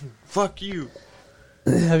each other. Fuck you.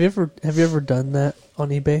 Have you ever done that on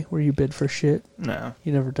eBay where you bid for shit? No.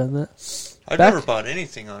 You never done that? I've Back- never bought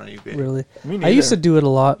anything on eBay. Really? Me I neither. used to do it a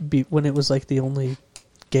lot when it was like the only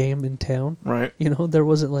game in town. Right. You know, there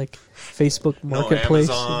wasn't like Facebook Marketplace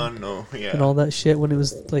No Amazon, no, yeah. and all that shit when it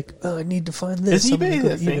was like, oh, I need to find this. Is I'm gonna eBay go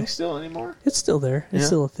that to thing eBay. still anymore? It's still there. It's Yeah.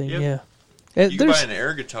 still a thing, Yep. yeah. And You can there's buy an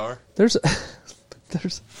air guitar. there's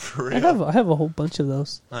For I real. have a whole bunch of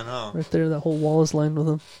those I know. right there. That whole wall is lined with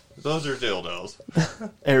them. Those are dildos.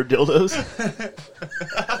 Air dildos.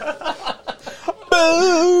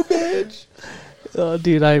 Boo, bitch. Oh,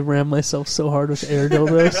 dude, I ram myself so hard with air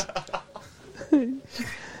dildos.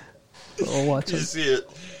 Oh, watch You them. see it.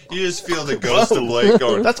 You just feel the ghost of Blake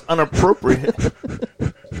going, That's inappropriate.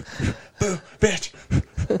 bitch.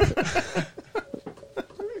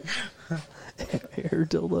 Air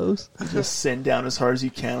dildos. Just send down as hard as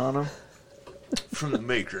you can on them. From the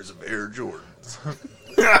makers of Air Jordans.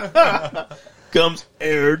 Comes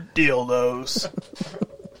air dildos.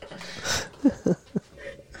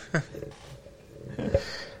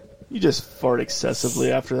 You just fart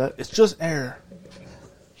excessively after that. It's just air.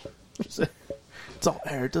 It's all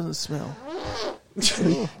air. It doesn't smell.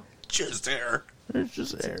 Just air. It's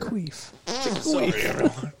just air. Queef. Sorry,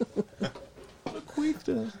 everyone. Queef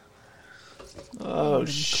does. Oh,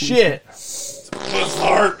 shit.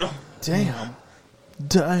 Heart. Damn.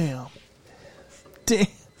 Damn. Damn.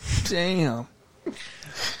 Damn.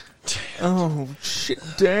 Oh, shit.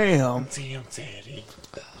 Damn. Damn, Daddy.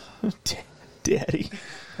 Daddy.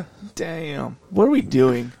 Damn. What are we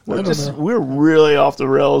doing? I don't know. We're really off the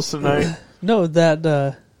rails tonight. No,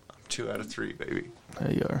 that 2 out of 3, baby.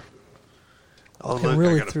 There you are. Oh, it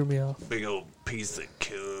really threw me off. big old piece of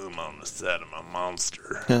cum on the side of my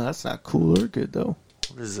monster. Yeah, that's not cool or good, though.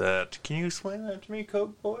 What is that? Can you explain that to me,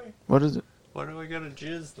 Coke Boy? What is it? Why do I got a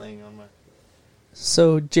jizz thing on my...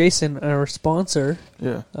 So Jason, our sponsor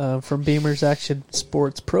Yeah. from Beamer's Action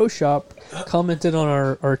Sports Pro Shop, commented on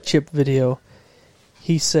our chip video.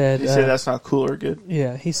 He said, You say that's not cool or good?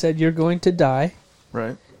 yeah, he said, you're going to die.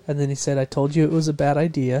 Right. And then he said, I told you it was a bad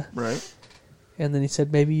idea. Right. And then he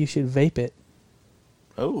said, maybe you should vape it.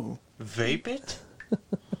 Oh. Vape it?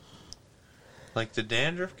 Like the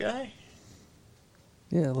dandruff guy?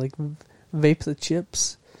 Yeah, like vape the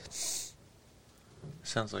chips.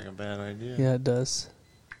 Sounds like a bad idea. Yeah, it does.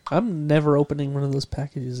 I'm never opening one of those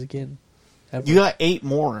packages again. Ever. You got 8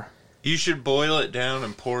 more. You should boil it down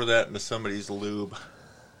and pour that into somebody's lube.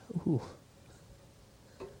 Ooh.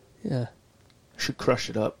 Yeah. Should crush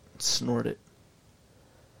it up. Snort it.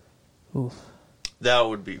 Ooh. That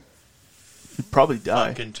would be You'd probably die.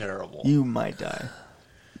 fucking terrible. You might die.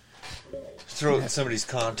 Throw it in somebody's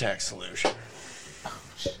contact solution.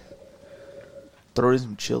 Throw in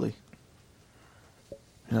some chili.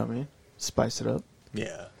 You know what I mean? Spice it up.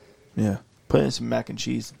 Yeah. Yeah. Put in some mac and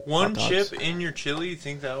cheese. One hot dogs. chip in your chili, you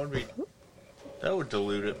think that would be... That would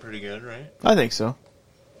dilute it pretty good, right? I think so.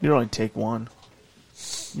 You'd only take one.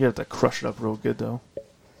 You have to crush it up real good, though.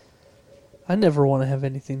 I never want to have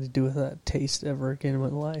anything to do with that taste ever again in my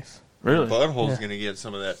life. Really? Butthole's Yeah. going to get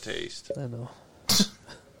some of that taste. I know.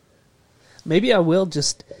 Maybe I will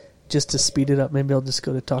just to speed it up. Maybe I'll just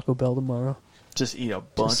go to Taco Bell tomorrow. Just eat a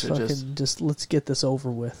bunch of just let's get this over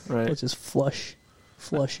with. Right. Let's just flush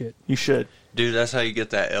it. You should. Dude, that's how you get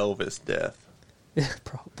that Elvis death. Yeah,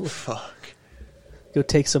 probably. Fuck. Go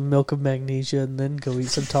take some milk of magnesia and then go eat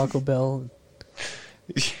some Taco Bell.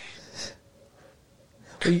 Well,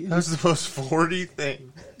 you- That's the most 40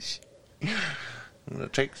 thing. I'm going to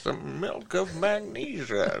take some milk of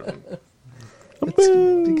magnesia.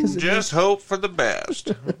 because Just hope for the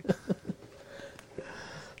best.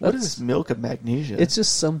 What is milk of magnesia? it's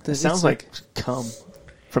just something. It sounds it's like cum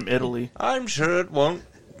from Italy. I'm sure it won't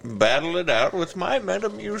battle it out with my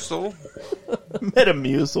Metamucil,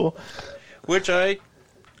 Metamucil. which I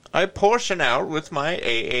portion out with my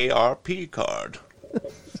AARP card.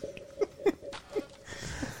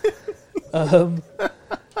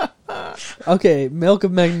 okay. Milk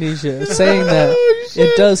of magnesia. Saying that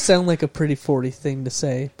it does sound like a pretty 40 thing to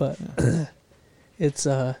say, but it's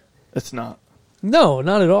It's not. no,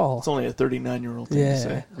 not at all. It's only a 39-year-old thing to Yeah,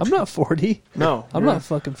 say. I'm not 40. No. I'm you're not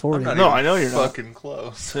fucking 40. I'm not No, even I know you're not. fucking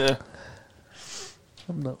close. Yeah.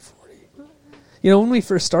 I'm not 40. You know, when we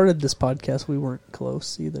first started this podcast, we weren't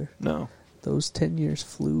close either. No. Those 10 years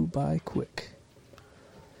flew by quick.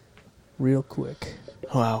 Real quick.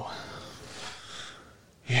 Wow.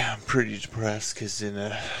 Yeah, I'm pretty depressed because in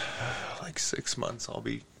like 6 months I'll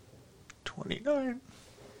be 29.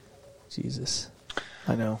 Jesus.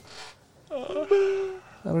 I know. I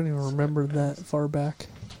don't even remember that far back.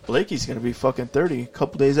 Blakey's going to be fucking 30 a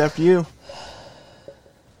couple days after you.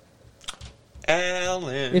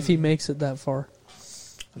 Alan. If he makes it that far.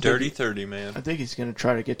 Dirty 30, man. I think he's going to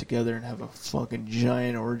try to get together and have a fucking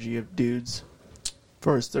giant orgy of dudes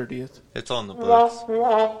for his 30th. It's on the books.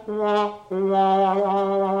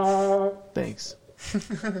 Thanks.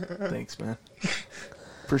 Thanks, man.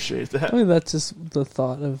 Appreciate I that. mean, that's just the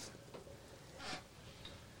thought of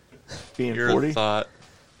Being Your 40. thought.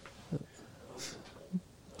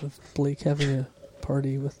 Blake having a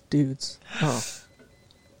party with dudes. Oh.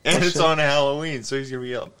 And Oh, it's shit. on Halloween, so he's going to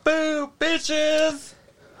be yelling, boo, bitches!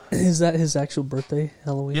 Is that his actual birthday,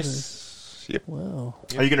 Halloween? Yes. Yep. Or- Wow.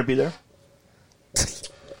 Are you going to be there?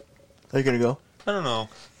 Are you going to go? I don't know.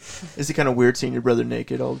 Is it kind of weird seeing your brother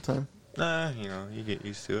naked all the time? Nah, you know, you get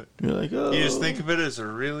used to it. You're like, oh. You just think of it as a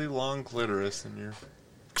really long clitoris in your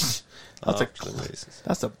That's bases.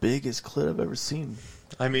 That's the biggest clit I've ever seen.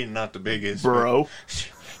 I mean, not the biggest. Bro. but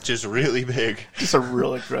just really big. Just a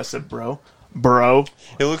real aggressive bro. Bro.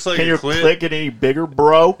 It looks like Can a your clit. clit get any bigger,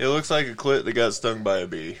 bro? It looks like a clit that got stung by a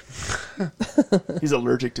bee. He's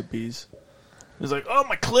allergic to bees. He's like, oh,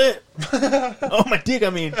 my clit. Oh, my dick, I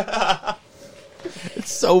mean.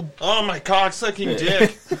 It's so... Oh, my cock-sucking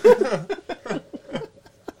dick.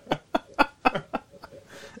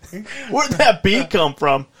 Where'd that bee come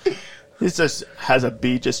from? He just has a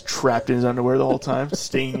bee just trapped in his underwear the whole time,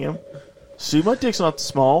 stinging him. See, my dick's not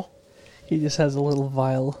small. He just has a little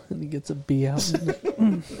vial and he gets a bee out.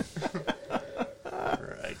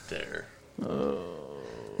 Right there.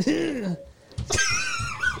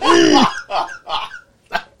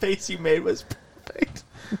 That face you made was perfect.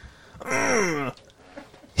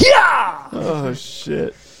 Yeah! Oh,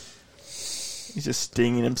 shit. He's just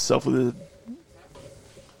stinging himself with his...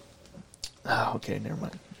 Oh, okay, never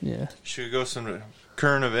mind. Yeah. Should we go some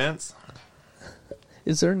current events?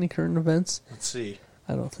 Is there any current events? Let's see.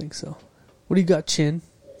 I don't think so. What do you got, Chin?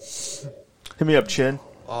 Hit me up, Chin.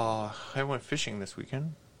 I went fishing this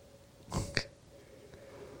weekend.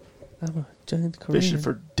 I'm a giant Korean. Fishing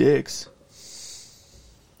for dicks.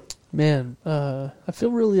 Man, I feel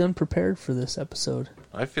really unprepared for this episode.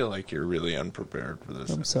 I feel like you're really unprepared for this.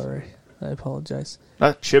 I'm sorry. I apologize.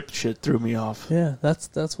 That chip shit threw me off. Yeah,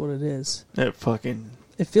 that's what it is. It fucking...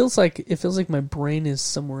 It feels like my brain is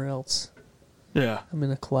somewhere else. Yeah. I'm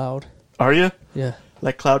in a cloud. Are you? Yeah.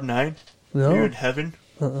 Like Cloud 9? No. You're in heaven?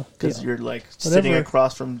 Because Yeah. you're like sitting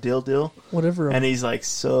across from Dill, Whatever. and he's like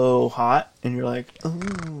so hot, and you're like, oh.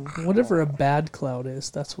 Whatever a bad cloud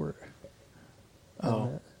is, that's where. I'm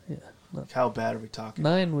Oh. at. Yeah. Like, how bad are we talking?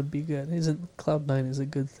 9 would be good. Isn't cloud 9 is a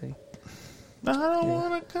good thing? I don't Yeah.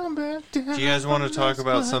 want to come back down. Do you guys want to talk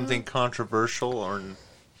about something controversial or?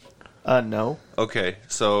 No. Okay,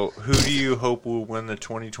 so who do you hope will win the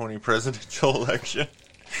 2020 presidential election?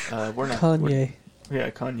 We're not. Kanye. Yeah,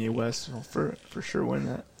 Kanye West will for sure win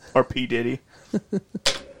that. Or P. Diddy.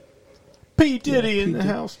 P. Diddy Yeah, in P. the Diddy.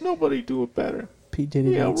 house. Nobody do it better. P.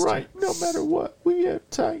 Diddy. Yeah, needs to- right. No matter what, we have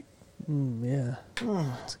tight. Yeah.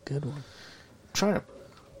 That's a good one. Trying to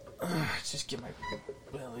just get my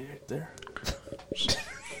belly right there.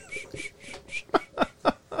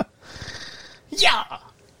 Yeah.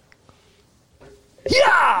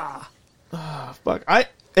 Yeah. Fuck. I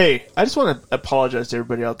just want to apologize to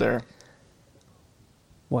everybody out there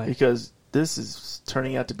Why? because this is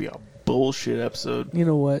turning out to be a bullshit episode. You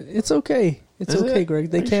know what? It's okay. It's Is okay, it? Greg. Are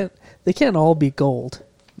They you can't all be gold.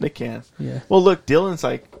 They can. Yeah. Well, look, Dylan's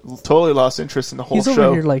like totally lost interest in the whole He's show.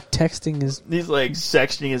 over here like texting his He's like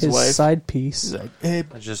sectioning his wife. side piece. He's like, "Hey,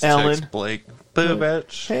 I just Alan. text Blake. Boo,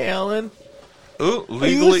 bitch. Hey, Alan. Ooh, you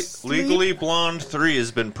Legally asleep? Blonde 3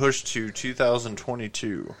 has been pushed to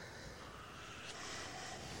 2022.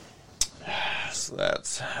 So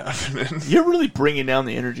that's happening. You're really bringing down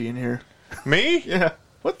the energy in here." Me? Yeah.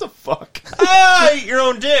 What the fuck? Ah, eat your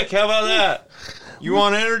own dick. How about that? You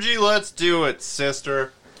want energy? Let's do it,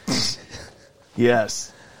 sister.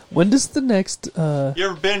 Yes. When does the next? You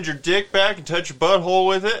ever bend your dick back and touch your butthole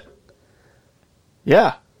with it?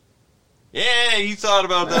 Yeah. Yeah, you thought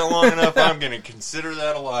about that long enough. I'm going to consider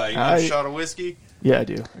that a lie. You want a shot of whiskey? Yeah, I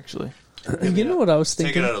do, actually. You know what I was Take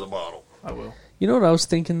thinking? it out of the bottle. I will. You know what I was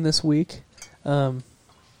thinking this week?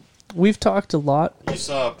 we've talked a lot. You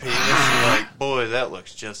saw a penis and you're like, boy, that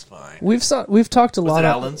looks just fine. We've talked a Was lot. it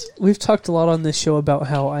Alan's? We've talked a lot on this show about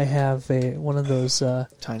how I have one of those.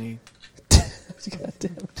 Tiny.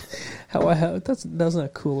 Goddamn. How I have that's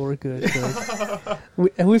not cool or good.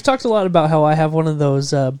 We've talked a lot about how I have one of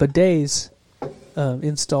those bidets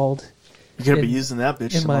installed You're going to be in- using that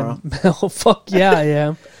bitch in tomorrow. my. Oh fuck yeah, I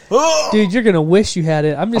am. Oh! Dude, you're gonna wish you had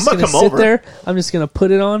it. I'm just I'm gonna gonna come sit over. there. I'm just gonna put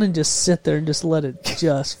it on and just sit there and just let it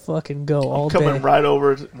just fucking go all Coming day. right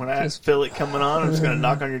over when I Just- feel it coming on. I'm just going to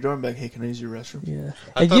knock on your door and be like, hey, can I use your restroom? Yeah,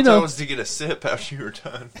 I and thought you know, that was to get a sip after you were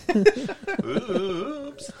done.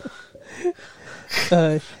 Oops.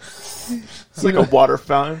 It's like a water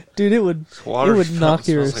fountain. dude, it would Water it would knock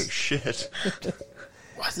fountain your. smells like shit.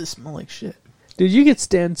 Why does it smell like shit? Dude, you could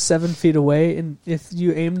stand 7 feet away, and if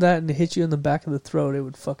you aimed that and it hit you in the back of the throat, it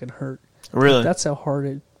would fucking hurt. Really? That's how hard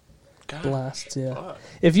it God, blasts. Yeah, fuck.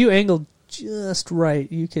 if you angled just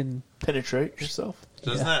right, you can. Penetrate yourself?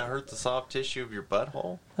 Doesn't Yeah. that hurt the soft tissue of your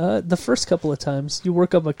butthole? The first couple of times, you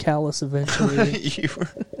work up a callus eventually. You were-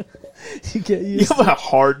 You get You used. have a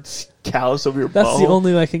hard callus over your That's butthole. the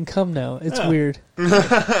only way I can come now. It's Yeah. weird.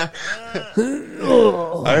 I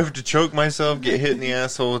have to choke myself, get hit in the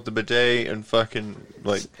asshole with the bidet, and fucking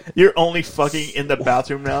like You're only fucking in the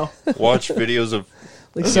bathroom now. watch videos of.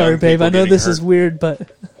 Like, Young sorry, babe. people I know getting this hurt. is weird, but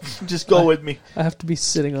Just go with me. I have to be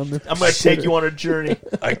sitting on the. I'm going to take you on a journey.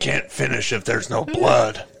 I can't finish if there's no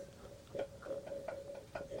blood.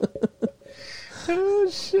 Oh,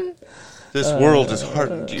 shit. This world is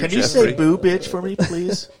hardened to you, Can you Jeffrey. say boo bitch for me,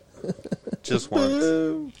 please? Just once.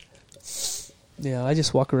 Boo. Yeah, I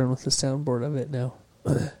just walk around with the soundboard of it now.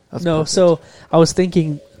 That's No, perfect. so I was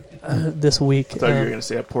thinking this week. I thought you were going to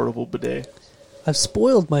say a portable bidet. I've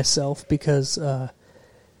spoiled myself because I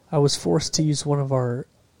was forced to use one of our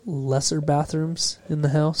lesser bathrooms in the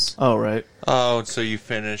house. Oh, right. Oh, so you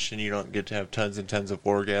finish and you don't get to have tons and tons of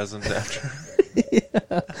orgasms after.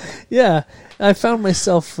 Yeah, I found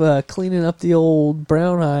myself cleaning up the old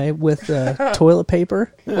brown eye with toilet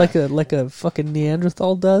paper, like a fucking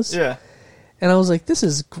Neanderthal does. Yeah. And I was like, this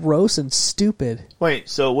is gross and stupid. Wait.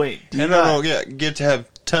 Do you And I not- don't get to have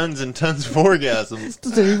tons and tons of orgasms. This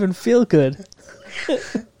doesn't even feel good.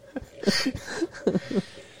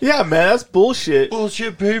 Yeah, man, that's bullshit.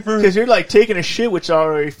 Bullshit paper. Because you're like taking a shit, which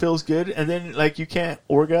already feels good, and then like you can't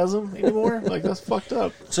orgasm anymore. Like that's fucked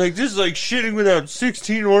up. It's like this is like shitting without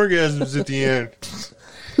 16 orgasms at the end.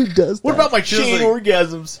 Who does that? What about my Feels chain like-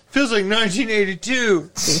 orgasms? Feels like 1982.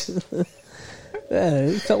 Yeah,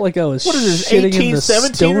 it felt like I was What is this, shitting in the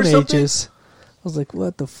 1817 Stone or something? Ages. I was like,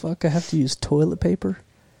 what the fuck? I have to use toilet paper?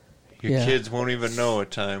 Your Yeah. kids won't even know a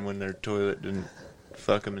time when their toilet didn't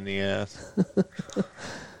fuck them in the ass.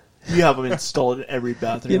 You have them installed in every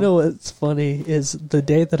bathroom. You know what's funny is the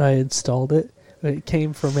day that I installed it, when it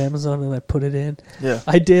came from Amazon and I put it in, Yeah.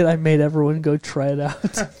 I made everyone go try it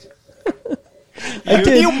out. I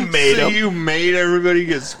did. You made So them. you made everybody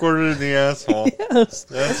get squirted in the asshole. Yes.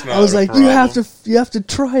 That's not I was a like, problem. you have to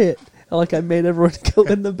try it. And like I made everyone go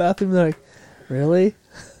in the bathroom. They're like, really?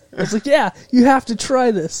 I was like, yeah, you have to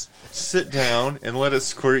try this. Sit down and let it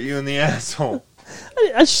squirt you in the asshole.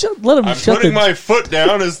 I should let him I'm shut putting the. my foot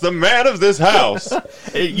down as the man of this house.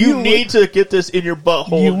 Hey, you need to get this in your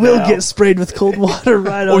butthole. You will now, get sprayed with cold water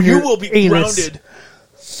right on or you your will be anus. grounded.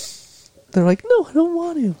 They're like, no, I don't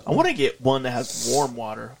want to. I want to get one that has warm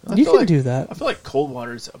water. I You feel can like, do that. I feel like cold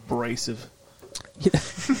water is abrasive.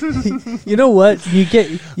 You know what? You get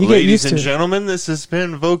Ladies used and to gentlemen, this has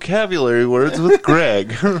been Vocabulary Words with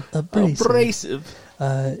Greg. abrasive. Abrasive.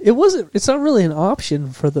 It wasn't. It's not really an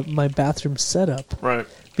option for my bathroom setup Right.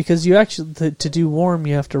 because you actually to do warm,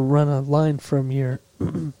 you have to run a line from your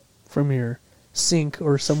from your sink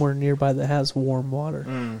or somewhere nearby that has warm water.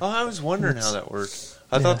 Oh, I was wondering how that worked.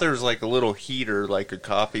 I thought there was like a little heater, like a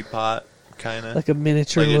coffee pot, kind of. Like a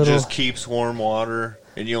miniature Like it little. just keeps warm water,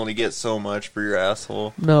 and you only get so much for your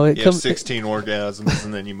asshole. No, it You have comes. 16 orgasms,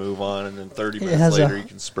 and then you move on, and then 30 It minutes has later, a- you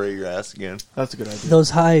can spray your ass again. That's a good idea. Those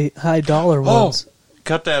high dollar Oh. ones.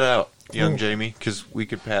 Cut that out, young Oh. Jamie, because we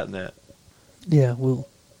could patent that. Yeah,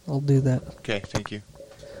 I'll do that. Okay, thank you.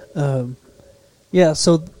 Yeah,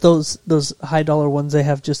 so those high dollar ones, they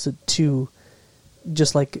have just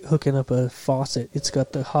just like hooking up a faucet. It's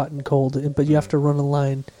got the hot and cold, but you have to run a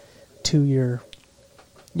line to you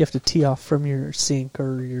have to tee off from your sink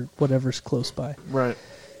or your whatever's close by. Right.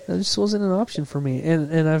 That just wasn't an option for me,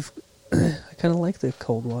 and I've I kind of like the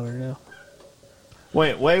cold water now.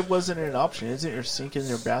 Wait, why wasn't it an option? Isn't your sink in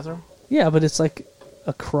your bathroom? Yeah, but it's like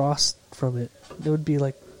across from it. There'd be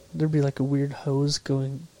like a weird hose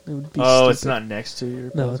going. It would be. Oh, stupid. it's not next to your No,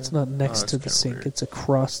 bathroom? it's not next that's to the kinda sink. weird. It's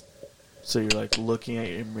across So you're like looking at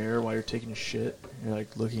your mirror while you're taking a shit. You're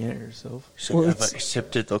like looking at yourself. So Well, I've it's-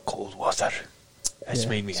 accepted the cold water. That's Yeah.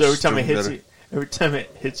 made me So every time stronger.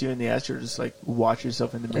 it hits you in the ass, you're just like watch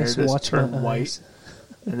yourself in the mirror, Just just watch turn my white, eyes.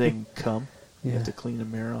 and then come. You Yeah. have to clean the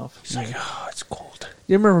mirror off. It's like, oh, it's cold.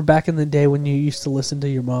 You remember back in the day when you used to listen to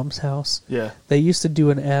your mom's house? Yeah. They used to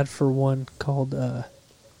do an ad for one called, what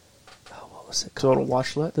was it called? Total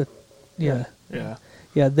washlet. Yeah. Yeah.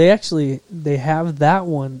 Yeah, they have that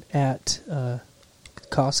one at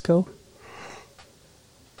Costco.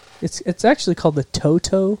 It's actually called the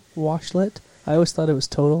Toto washlet. I always thought it was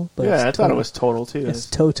Total, but Yeah, it's I thought Toto. it was total too. It's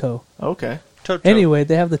Toto. Okay. Toto. Anyway,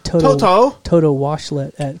 they have the Toto Toto?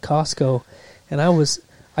 washlet at Costco, and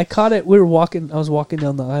I caught it. I was walking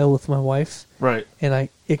down the aisle with my wife, Right. and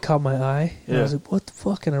it caught my eye, and I Yeah. was like, "What the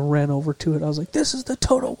fuck?" And I ran over to it. I was like, "This is the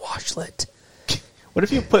Toto washlet." What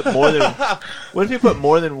if you put more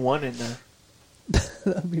than one in there?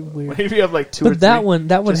 That'd be What weird. if you have like two or But three? that one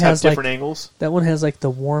just have has like different angles. that one has like the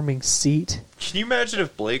warming seat. Can you imagine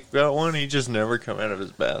if Blake got one? He'd just never come out of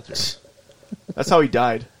his bathroom. That's how he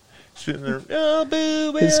died. Sitting there, oh,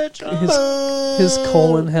 boo, His bitch. his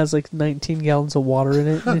colon has like 19 gallons of water in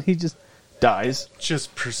it, and he just Dies.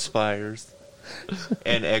 Just perspires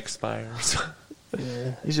and expires.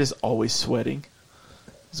 He's just always sweating.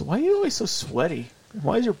 So why are you always so sweaty?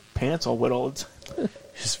 Why is your pants all wet all the time?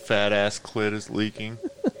 His fat ass clit is leaking.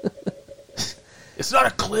 It's not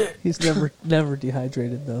a clit. he's never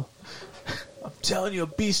dehydrated though. I'm telling you, a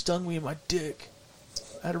bee stung me in my dick.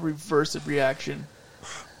 I had a reverse reaction.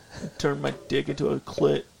 I turned my dick into a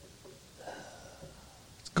clit.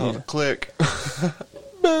 It's called a click.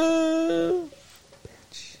 Boo!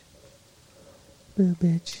 Boo,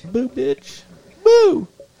 bitch. Boo, bitch. Boo!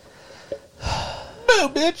 Boo,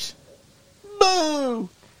 bitch! Boo!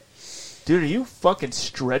 Dude, are you fucking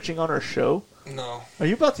stretching on our show? No, Are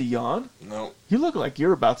you about to yawn? no, You look like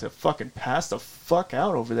you're about to fucking pass the fuck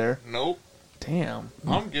out over there. nope. Damn.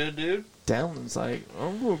 I'm good, dude. Downland's like,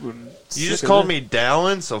 I'm fucking You sick just of called this. me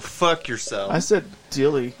Dallin, so fuck yourself. I said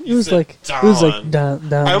Dilly. It was said like Don.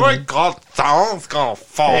 down. Oh my god, Dallin's gonna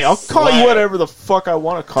fall Hey, I'll call you flat. whatever the fuck I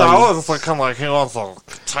want to call Dallin's looking like he wants to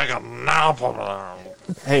take a nap on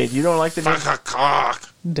you. Hey, you don't like the name? fuck a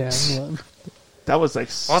cock. down one. That was like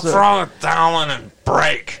What's so- wrong with Dallin and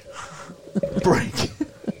Break? Break.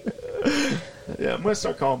 Yeah, I'm gonna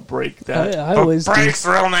start calling Break that. I always do. Break's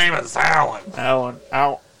real name is Alan. Alan,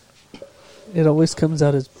 out. It always comes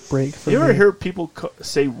out as break for You ever me. hear people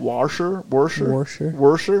say washer?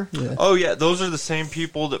 Worsher? Yeah. Oh yeah, those are the same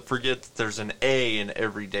people that forget that there's an A in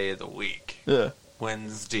every day of the week. Yeah.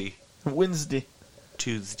 Wednesday, Wednesday.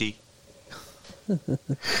 Tuesday.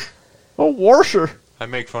 Oh, washer. I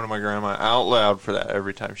make fun of my grandma out loud for that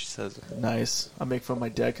every time she says it. Nice. I make fun of my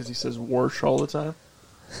dad because he says wash all the time.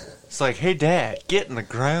 It's like, hey dad, get in the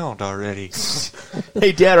ground already.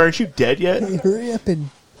 Hey, Dad, aren't you dead yet? Hey, hurry up and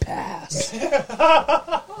pass.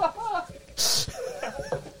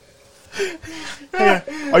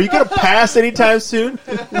 Are you gonna pass anytime soon?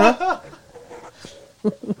 Huh?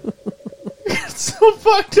 It's so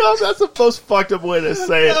fucked up. That's the most fucked up way to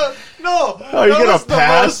say it. No, Are you gonna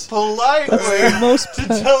pass? The most polite That's way the most. to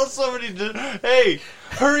tell somebody to, hey,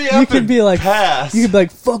 hurry up You can and be like, pass. you can be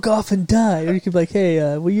like, fuck off and die, or you can be like,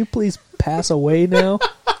 hey, will you please pass away now?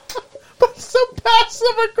 So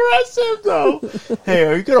passive aggressive, though. Hey,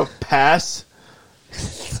 are you gonna pass?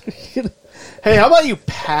 Hey, how about you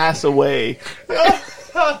pass away?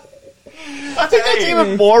 I think that's Hey.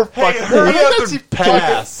 even more Hey, fucking. hurry I up think and that's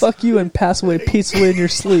pass. Fuck you and pass away peacefully in your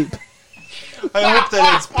sleep. I hope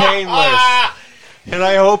that it's painless. And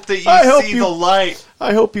I hope that I you hope see you- the light.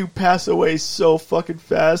 I hope you pass away so fucking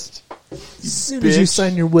fast. As soon as you bitch.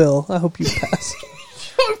 sign your will, I hope you pass.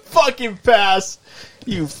 Fucking pass.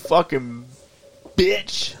 You fucking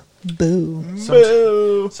bitch. Boo.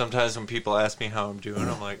 Boo. Sometimes when people ask me how I'm doing,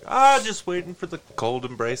 I'm like, just waiting for the cold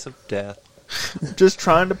embrace of death. Just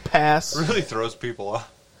trying to pass. Really throws people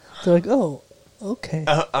off. They're like, oh, okay.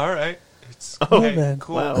 All right. It's Well okay, then.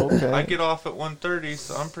 cool. Wow, okay. I get off at 1:30,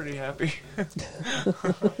 so I'm pretty happy.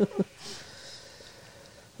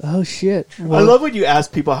 Oh, shit. I Well, love when you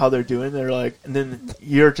ask people how they're doing. They're like, and then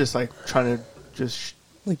you're just like trying to just.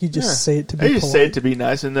 like you just Yeah. say it to be They just polite. say it to be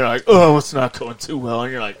nice, and they're like, "Oh, it's not going too well,"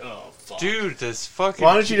 and you're like, "Oh, fuck." Dude, this fucking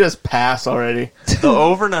Why don't you just pass already? the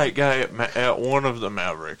overnight guy at one of the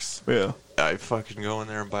Mavericks. Yeah. I fucking go in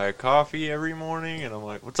there and buy a coffee every morning, and I'm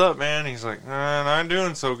like, "What's up, man?" He's like, "Not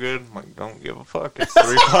doing so good." I'm like, "Don't give a fuck. It's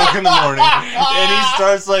 3 o'clock in the morning," and he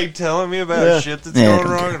starts like telling me about Yeah. shit that's Yeah, I going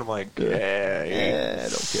don't wrong, care. and I'm like, "Yeah, you Yeah, I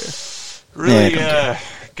don't care. really Yeah,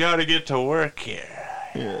 I don't gotta get to work here.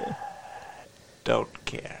 Yeah. Don't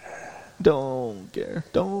care." Don't care.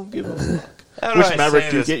 Don't give a fuck. How do Wish I Maverick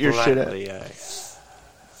say do this get your shit out. politely? I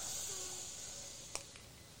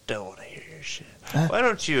don't want to hear your shit. Why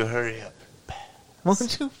don't you hurry up?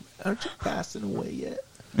 Aren't you passing away yet?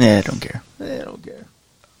 Yeah, I don't care. I don't care.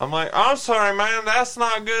 I'm like, I'm sorry, man. That's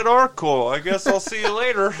not good or cool. I guess I'll see you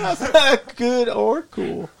later. Good or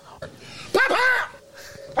cool.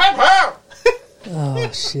 Oh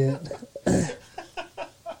shit.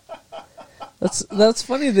 That's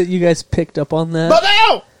funny that you guys picked up on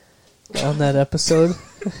that on that episode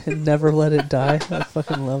and never let it die. I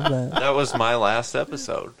fucking love that. That was my last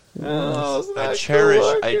episode. Oh, I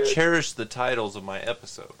cherish the titles of my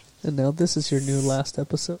episode. And now this is your new last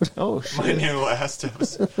episode. Oh shit! My new last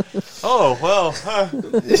episode. Oh well,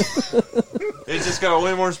 it just got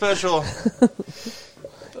way more special.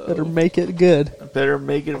 Better make it good. Better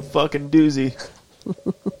make it a fucking doozy.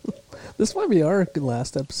 This might be our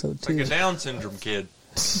last episode too. Like a Down syndrome kid.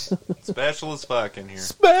 Special as fuck in here.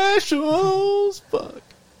 Special as fuck.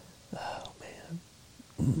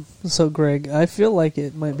 So, Greg, I feel like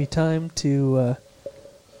it might be time to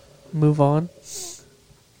move on.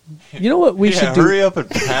 You know what we should do? Hurry up and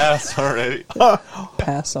pass already.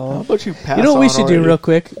 Pass on. How about you pass You know what we should do already? real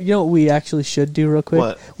quick? You know what we actually should do real quick?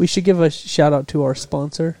 What? We should give a shout out to our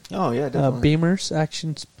sponsor, Oh yeah, definitely. Beamers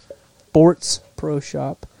Action Sports Pro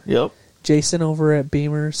Shop. Yep. Jason over at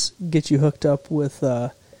Beamers get you hooked up with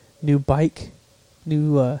new bike,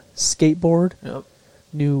 new skateboard, Yep.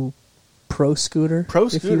 new pro scooter, Pro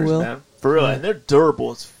if you scooters, will. man. For real, Yeah. and they're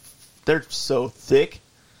durable. They're so thick.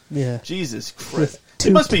 Yeah, Jesus Christ. With They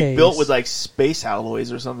must be 2 Ks. built with like space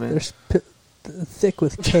alloys or something. they're thick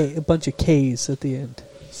with a bunch of K's at the end.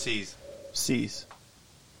 C's. C's.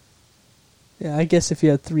 Yeah, I guess if you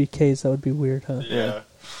had 3 K's, that would be weird, huh? Yeah.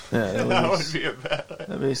 Yeah, That that would would be a bad idea.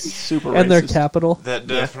 that'd be super And their racist. capital. That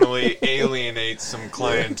definitely alienates some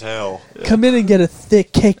clientele. Come in and get a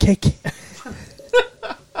thick KKK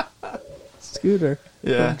scooter.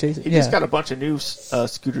 Yeah. from Jason. He just got a bunch of new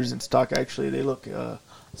scooters in stock, actually. They look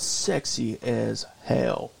sexy as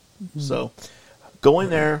hell. Mm-hmm. So go in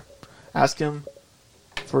there, ask him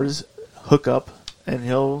for his hookup, and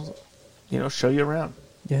he'll, show you around.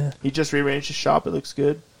 Yeah. He just rearranged his shop. It looks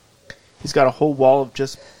good. He's got a whole wall of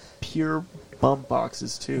just pure bump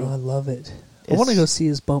boxes, too. Oh, I love it. I want to go see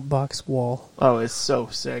his bump box wall. Oh, it's so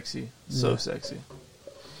sexy. So Yeah. sexy.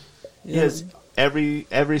 He Yeah, has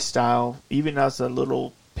every style, even as the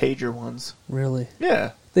little pager ones. really.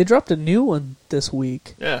 Yeah. They dropped a new one this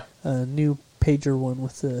week. Yeah. A new pager one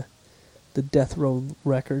with the Death Row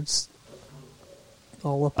Records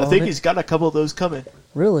all up I on think it. he's got a couple of those coming.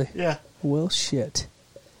 Really? Yeah. Well, shit.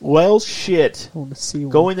 Well, shit. I want to see one.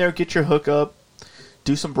 Go in there, get your hookup,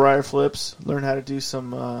 do some briar flips, learn how to do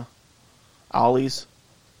some ollies.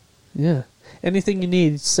 Yeah. Anything you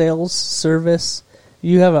need, sales, service.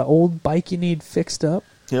 You have an old bike you need fixed up.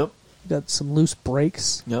 Yep. You got some loose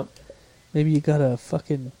brakes. Yep. Maybe you got a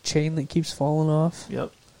fucking chain that keeps falling off.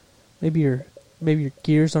 Yep. Maybe your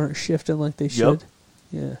gears aren't shifting like they should.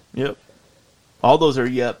 Yeah. Yep. All those are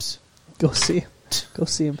yeps. Go see him. Go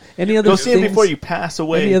see him. Any other Go see them things- before you pass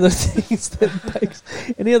away. Any other things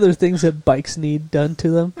that bikes need done to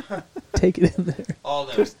them? Take it in there. All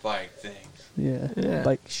those bike things. Yeah. Yeah.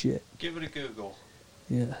 Bike shit. Give it a Google.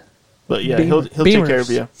 Yeah. But yeah, Beamer- he'll take care Beamers. of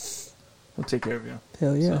you. He'll take care of you.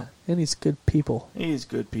 Hell yeah. So. And he's good people. He's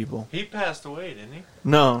good people. He passed away, didn't he?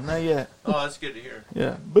 No, not yet. Oh, that's good to hear.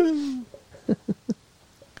 Yeah. Boo.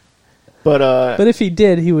 But But if he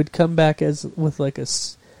did, he would come back with like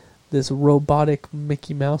this robotic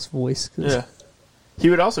Mickey Mouse voice. 'cause- yeah. He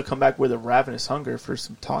would also come back with a ravenous hunger for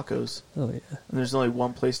some tacos. Oh yeah. And there's only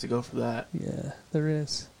one place to go for that. Yeah, there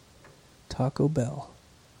is. Taco Bell.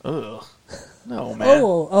 Ugh. No, man.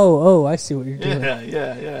 Oh, I see what you're doing.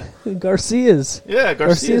 Yeah. Garcia's. Yeah,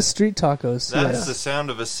 Garcia's Street Tacos. That's Yeah. the sound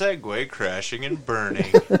of a Segway crashing and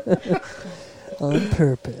burning. On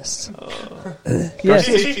purpose. Garcia- Yes.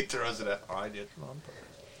 He throws it out. Oh, I did.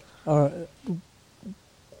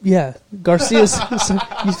 Yeah, Garcia's.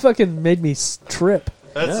 You fucking made me trip.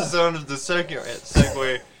 That's Yeah. the sound of the second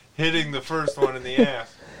Segway hitting the first one in the ass.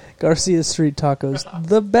 Garcia's Street Tacos.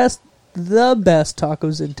 The best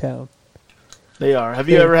tacos in town. They are. Have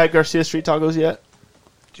you Yeah. ever had Garcia Street Tacos yet?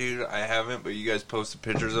 Dude, I haven't, but you guys posted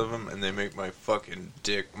pictures of them, and they make my fucking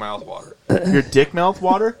dick mouth water. Your dick mouth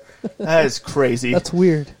water? That is crazy. That's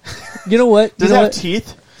weird. You know what? Does you it know have what?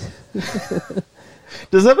 teeth?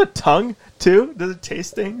 Does it have a tongue, too? Does it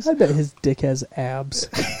taste things? I bet his dick has abs.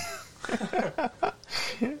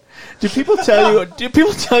 Do people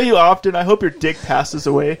tell you often, I hope your dick passes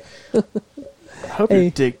away? I hope Hey,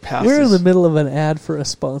 your dick passes. We're in the middle of an ad for a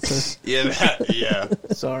sponsor. Yeah, yeah.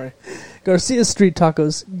 Sorry. Garcia Street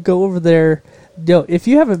Tacos. Go over there. Yo, if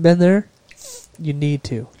you haven't been there, you need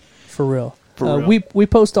to. For real. For real. We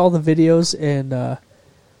post all the videos and oh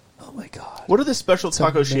my god. What are the special It's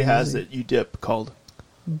tacos she has amazing. that you dip called?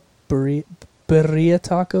 Birria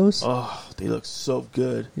tacos. Oh, they look so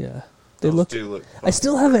good. Yeah. They Those look do look I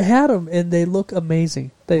still haven't had them and they look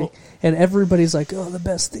amazing. Oh. And everybody's like, "Oh, the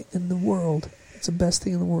best thing in the world. It's the best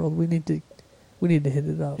thing in the world. We need to hit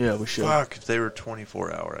it up." Yeah, we should. Fuck, if they were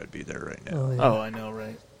 24-hour, I'd be there right now. Oh, yeah. Oh, I know,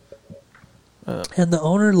 right? And the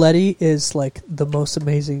owner, Letty, is like the most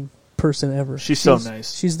amazing person ever. She's so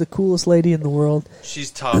nice. She's the coolest lady in the world. She's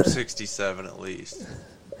top 67 at least.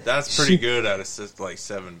 That's pretty She- good out of like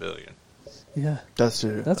 7 billion. Yeah. That's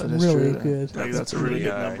true. That's That is really true. good. I think that's a really pretty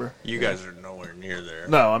good high. number. You guys are nowhere near there.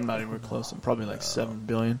 No, I'm not even close. I'm probably like 7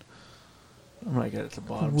 billion. I might get at the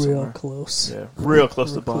bottom Real somewhere. close. Yeah, real close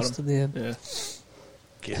to Real the bottom. close to the end. Yeah,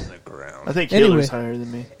 Get in the ground. I think Anyway. Hitler's higher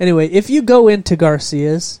than me. Anyway, if you go into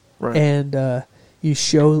Garcia's Right. and you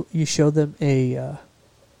show them a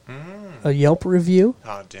Yelp review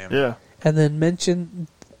Oh, damn. Yeah, and then mention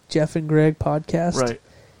Jeff and Greg podcast, right.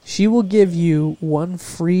 she will give you one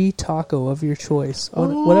free taco of your choice.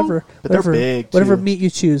 Oh, whatever, but they're whatever, big, whatever too. meat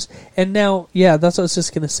you choose. And now, yeah, that's what I was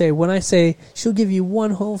just gonna say. When I say she'll give you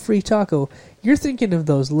one whole free taco, you're thinking of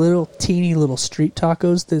those little teeny little street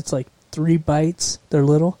tacos that's like 3 bites. They're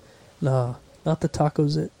little. No, not the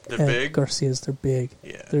tacos They're at big? Garcia's. They're big.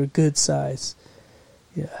 Yeah. They're a good size.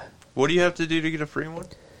 Yeah. What do you have to do to get a free one?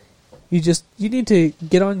 You need to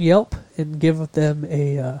get on Yelp and give them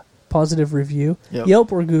a positive review. Yep.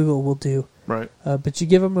 Yelp or Google will do. Right. But you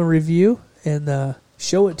give them a review and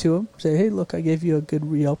show it to them. Say, hey, look, I gave you a good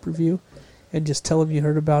Yelp review. And just tell them you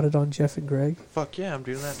heard about it on Jeff and Greg. Fuck yeah, I'm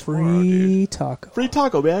doing that tomorrow, dude. Free taco. Free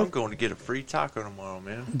taco, man. I'm going to get a free taco tomorrow,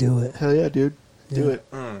 man. Do it. Hell yeah, dude. Do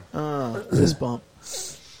Yeah. it. Fist bump.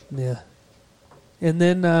 Yeah. And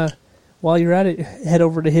then while you're at it, head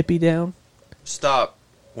over to Hippie Down. Stop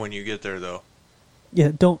when you get there, though.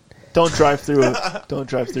 Yeah, don't Don't drive through it. Don't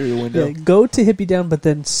drive through the window. go to Hippie Down, but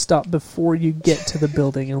then stop before you get to the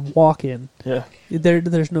building and walk in. Yeah.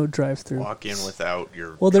 There's no drive-through. Walk in without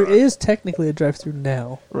your Well, there truck. is technically a drive-through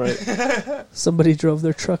now. Right. Somebody drove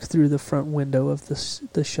their truck through the front window of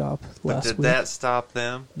the shop But last did week. that stop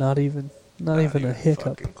them? Not even a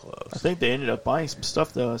hiccup. Fucking close. I think they ended up buying some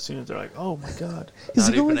stuff though. As soon as they're like, "Oh my god." He's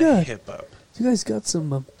Not like, oh my even a god, hip up. you guys got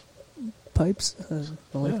some pipes?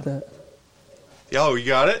 I like Yeah. that. Oh, you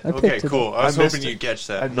got it? I Okay, picked it cool. up. I was I missed hoping it. you'd catch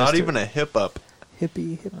I that. missed Not it. even a hip up. Hip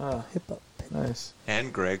Ah. up. Nice.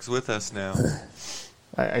 And Greg's with us now.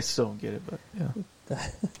 I still don't get it, but yeah.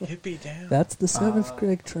 Hippie down. That's the sound of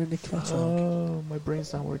Greg trying to catch on. Oh, my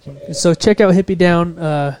brain's not working. So check out Hippie Down.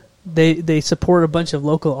 They support a bunch of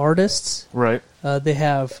local artists. Right. They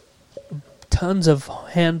have tons of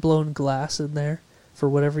hand-blown glass in there for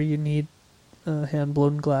whatever you need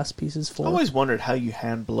hand-blown glass pieces for. I always wondered how you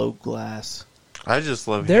hand blow glass. I just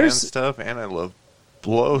love hand There's- stuff and I love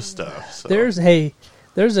blow stuff. So. There's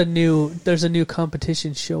a new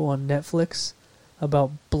competition show on Netflix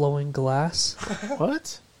about blowing glass.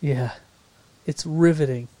 What? Yeah, it's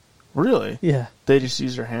riveting. Really? Yeah, They just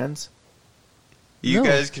use their hands? You No.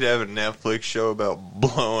 guys could have a Netflix show about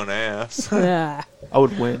blowing ass. yeah. I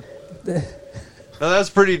would win. No,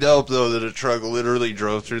 that's pretty dope though. That a truck literally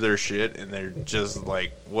drove through their shit and they're just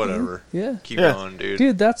like, whatever. Yeah. Keep Yeah. going, dude.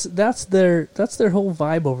 Dude, that's their whole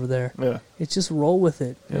vibe over there. Yeah. It's just roll with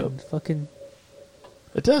it Yep. and fucking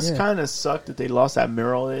It does Yeah. kind of suck that they lost that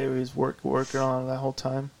mural they was working on that whole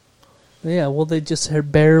time. yeah. Well, they just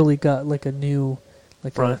had barely got like a new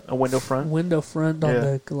A window front. window front on Yeah.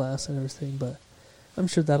 the glass and everything, but I'm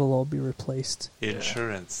sure that'll all be replaced.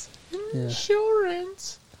 Insurance. Yeah.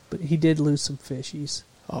 Insurance. But he did lose some fishies.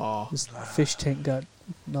 Oh, His fish tank got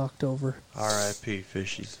knocked over. R.I.P.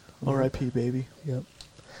 Fishies. R.I.P. baby. Yep.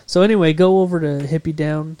 So anyway, go over to Hippie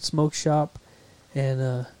Down Smoke Shop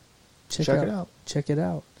and check Check it out. Check it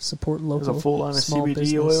out. Support There's local. a full line of small CBD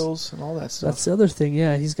business. oils and all that stuff. That's the other thing.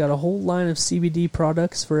 Yeah, he's got a whole line of CBD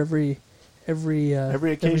products for every occasion.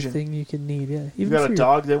 everything you can need. Yeah, You even got for a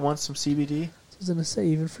dog that wants some CBD? I was gonna say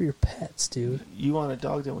even for your pets, dude. You want a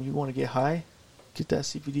dog that when you want to get high? Get that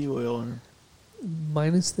CBD oil in.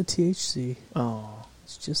 Minus the THC. Oh.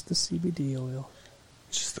 It's just the CBD oil.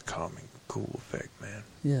 Just the calming, cool effect, man.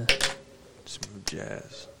 Yeah. Smooth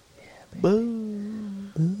jazz. Boo.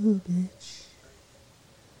 Ooh, bitch.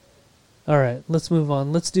 All right, let's move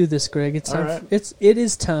on. Let's do this, Greg. It's All time. right. It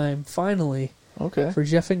is time finally Okay. for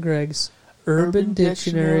Jeff and Greg's Urban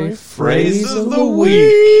Dictionary Phrase phrase of of the the week.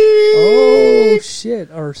 week. Oh shit!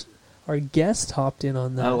 our guest hopped in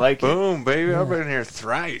on that. I like it. Boom, baby! I've Yeah. been here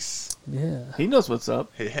thrice. Yeah. He knows what's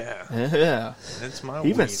up. Yeah, Yeah. that's my. He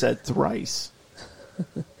even weed. said thrice.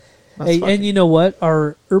 That's Hey, fucking- and you know what?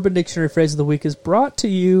 Our Urban Dictionary phrase of the week is brought to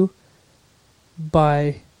you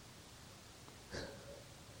by.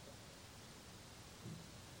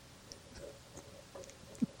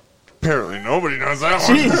 Apparently, nobody knows that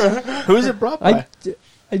one. Jeez. Who is it brought by?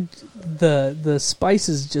 The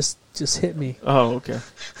spices just hit me. Oh, okay.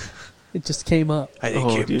 It just came up. I think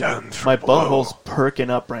Oh, you've dude. done My triple O. butthole's perking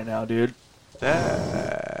up right now, dude.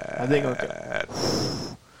 That. I think okay.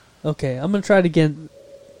 Okay, I'm gonna try it again.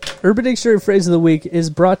 Urban Dictionary phrase of the week is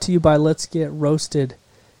brought to you by Let's Get Roasted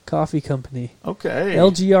Coffee Company. Okay.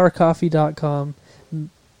 LGRcoffee.com.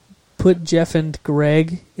 Put Jeff and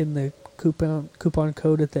Greg in the coupon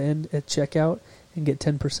code at the end at checkout and get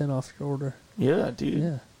 10% off your order. Yeah, dude.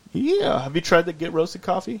 Yeah. Yeah. Have you tried the Get Roasted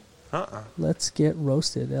coffee? Let's Get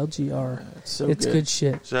Roasted. LGR. It's so It's good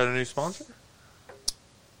shit. Is that a new sponsor?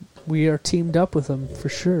 We are teamed up with them for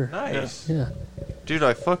sure. Nice, Yeah. dude.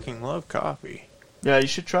 I fucking love coffee. Yeah, you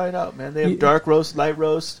should try it out, man. They have You- dark roast, light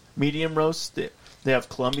roast, medium roast. They have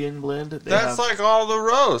Colombian blend. That's like all the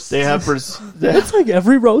roasts. They have That's like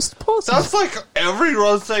every roast possible. That's like every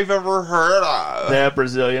roast I've ever heard of. they have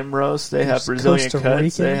Brazilian roast. They have There's Brazilian Costa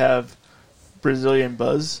cuts. They Rican. have Brazilian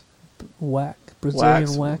buzz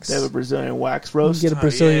Brazilian wax. They have a Brazilian wax You roast. can get a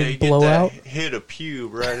Brazilian you get blowout. that hit a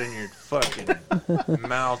pube right in your fucking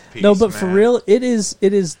mouthpiece. No, but for man. real, it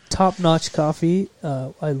is top notch coffee.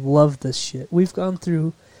 I love this shit. We've gone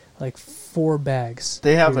through like 4 bags.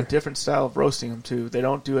 They have a here. different style of roasting them too. They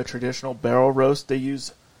don't do a traditional barrel roast. They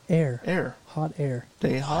use air, hot air.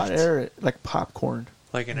 They hot air it like popcorn.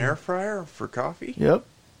 like an air fryer for coffee. Yep.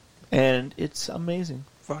 And it's amazing.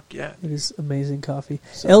 Fuck yeah. It is amazing coffee.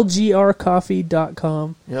 So-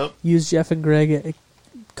 LGRcoffee.com. Yep. Use Jeff and Greg at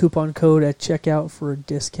coupon code at checkout for a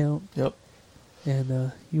discount, Yep.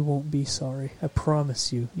 and you won't be sorry. I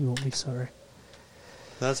promise you, you won't be sorry.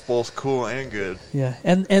 That's both cool and good. Yeah,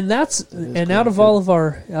 and that's is and cool out of too.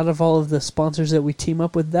 all of the sponsors that we team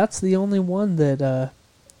up with, that's the only one that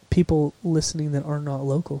people listening that are not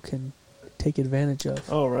local can take advantage of.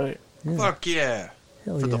 Oh right. Yeah. Fuck yeah.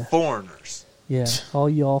 Hell For yeah. the foreigners. Yeah, all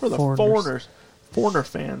y'all For the foreigners. foreigner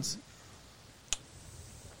fans.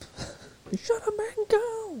 Shut up and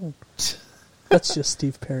go. That's just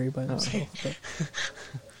Steve Perry by himself. But,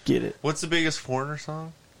 Get it. What's the biggest foreigner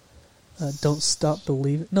song? Don't stop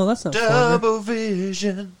believing. No, that's not foreigner. Double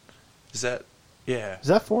Vision. Is that? Yeah. Is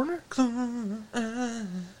that foreigner?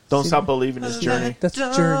 Don't stop believing his journey. That's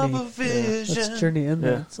Journey. Double Vision. That's Journey, and Yeah.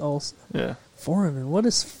 that's all Yeah. foreigner. What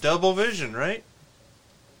is? Double Vision, right?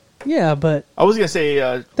 Yeah, but I was gonna say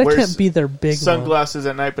that wear can't be their big sunglasses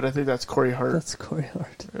at night, but I think that's Corey one. Hart. That's Corey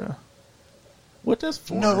Hart. Yeah. What does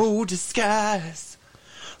foreigner? No disguise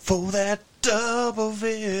for that double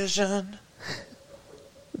vision.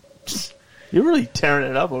 You're really tearing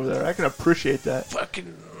it up over there. I can appreciate that.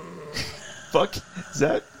 Fucking. Fuck. Is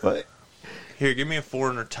that what? Here, give me a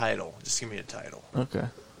foreigner title. Just give me a title. Okay.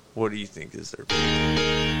 What do you think is their?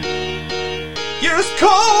 You're as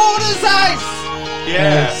cold as ice.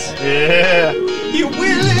 Yeah. Yeah. You're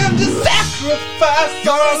willing to sacrifice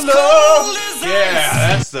our love. Yeah,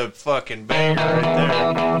 that's the fucking banger right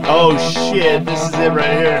there. Oh shit! This is it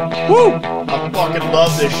right here. Woo! I fucking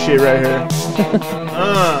love this shit right here.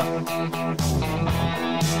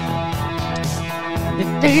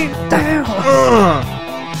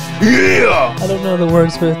 Yeah! I don't know the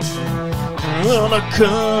words, but I'm gonna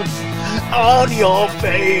come on your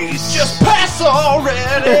face. Just pass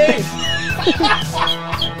already.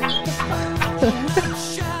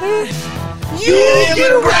 You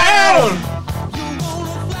get around.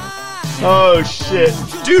 Oh shit!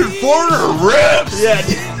 Dude, foreigner rips. Yeah,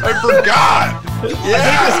 I forgot.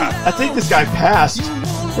 Yeah. I think this guy passed.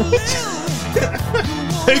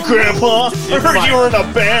 Hey, Grandpa! I heard you were in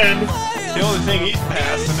a band. The only thing he's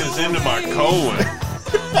passing is into my colon.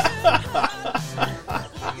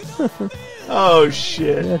 Oh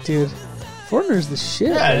shit! yeah, dude, foreigner's the shit.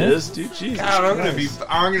 Yeah, man. it is, dude. Jesus God,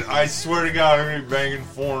 Christ. I swear to God, I'm gonna be banging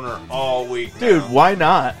foreigner all week. Dude, now. why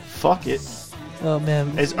not? Fuck it. Oh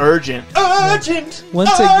man, It's urgent. Urgent.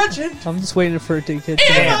 I'm just waiting for it to get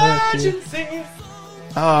to that hook, dude. Emergency.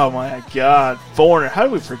 Oh my god, Foreigner! How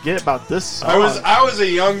did we forget about this song? I was a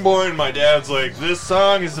young boy, and my dad's like, "This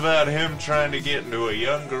song is about him trying to get into a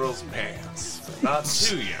young girl's pants, but not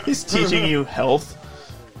too young." He's teaching you health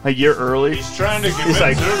a year early. He's trying to convince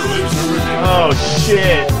like- her to lose her virginity. Oh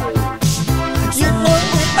shit!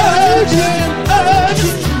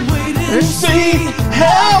 And see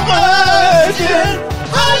how urgent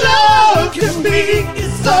our love can be.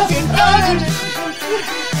 It's fucking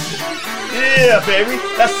Yeah, baby.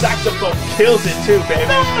 That saxophone kills it too,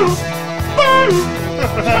 baby.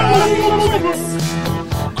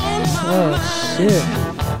 Oh shit.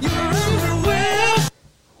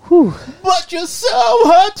 Whew. But you're so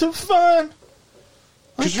hard to find.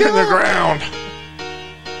 Because you're in the ground.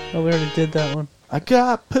 Oh, we already did that one. I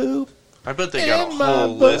got poop. I bet they got a In my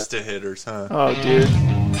whole butt. list of hitters, huh? Oh, dude.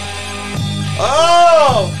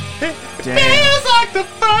 Oh! It Damn. feels like the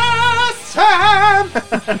first time.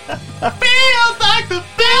 Feels like the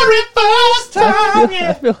very first time.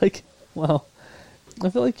 I feel like, wow. I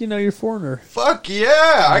feel like you know your Foreigner. Fuck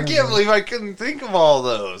yeah! I can't believe I couldn't think of all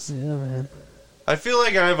those. Yeah, man. I feel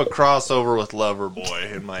like I have a crossover with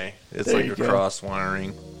Loverboy in my. It's There like you a go. cross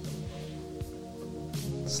wiring.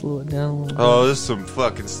 Slow it down a little bit. Oh, this is some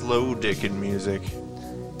fucking slow dicking music.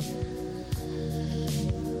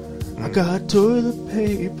 I got toilet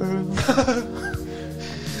paper.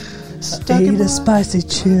 Ate a spicy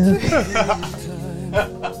chip.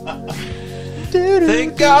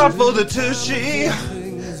 Thank God for the tushy.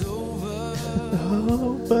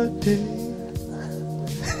 Oh, but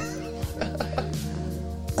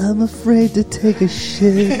I'm afraid to take a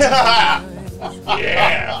shit. Yeah,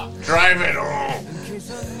 drive it home.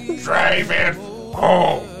 Drive it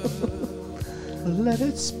home. let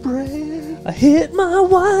it spray. I hit my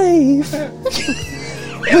wife.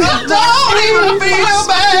 Don't even feel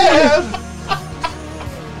bad.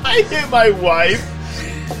 I hit my wife.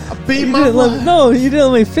 I beat You my didn't wife. no, you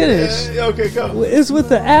didn't let me finish. Okay, go. It's with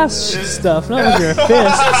the ass stuff, not with your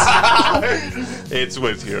fists. It's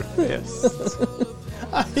with your fists.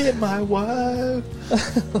 I hit my wife.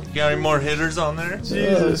 You got any more hitters on there?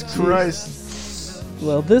 Jesus jeez. Christ.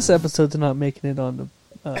 Well, this episode's not making it on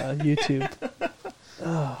YouTube.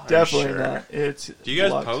 Definitely sure? not. It's Do you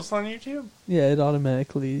guys locked. post on YouTube? Yeah, it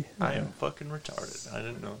automatically. I am fucking retarded. I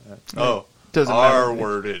didn't know that. Oh, Doesn't matter.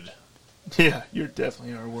 R-worded. Yeah, you're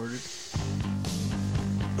definitely R-worded.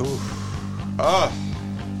 Oof. Ah.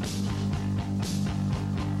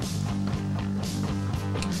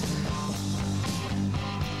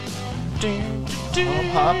 I'm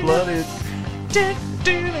hot-blooded.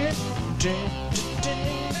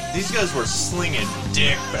 These guys were slinging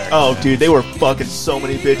dick back Oh, then. dude, they were fucking so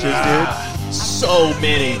many bitches, dude. So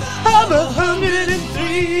many. I'm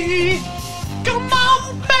 103. Come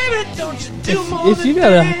on, baby, don't you do more If you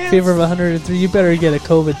got a fever of 103, you better get a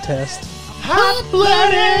COVID test.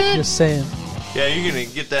 hot-blooded. Just saying. Yeah, you're gonna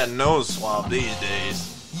get that nose swab these days.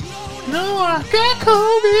 No, I got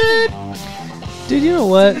COVID. Dude, you know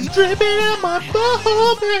what? Dripping in my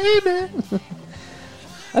butthole, baby.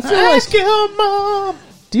 I feel like. Ask your mom.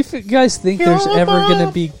 Do you guys think there's Your ever mom.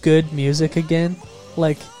 gonna be good music again?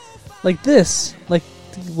 Like this? Like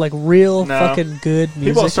real No. fucking good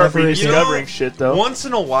music People start ever again? rediscovering shit, though. Once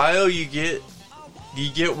in a while, you get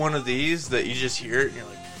one of these that you just hear it and you're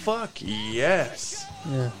like, "Fuck yes!"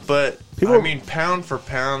 Yeah. But People- I mean, pound for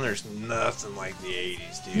pound, there's nothing like the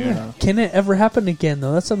 '80s, dude. Yeah. Can it ever happen again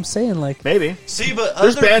though? That's what I'm saying. Like, Maybe. See, but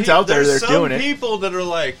There's other bands out there there's that are some doing it. people that are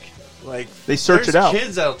like They search there's it out.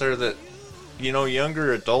 Kids out there that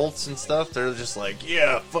younger adults and stuff. They're just like,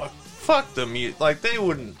 yeah, fuck the music. Like they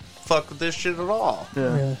wouldn't fuck with this shit at all.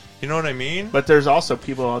 Yeah. yeah. You know what I mean? But there's also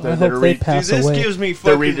people out there I that hope are they Dude, pass this away. gives me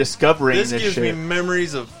they're fucking rediscovering this this gives me shit.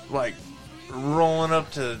 memories of like rolling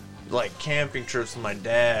up to like camping trips with my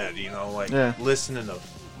dad. You know, like Yeah. listening to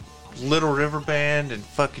Little River Band and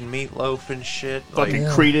fucking Meatloaf and shit. Fucking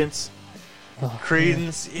Yeah. Credence.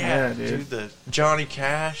 Credence, yeah, Yeah, dude. dude. The Johnny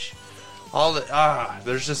Cash, all the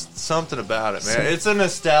there's just something about it, man. So- It's a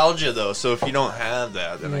nostalgia though. So if you don't have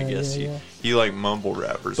that, then I Yeah, guess yeah, you like mumble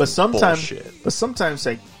rappers. But with sometimes, bullshit.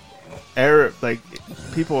 like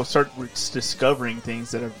people start discovering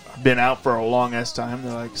things that have been out for a long ass time.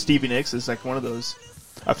 They're like Stevie Nicks is like one of those.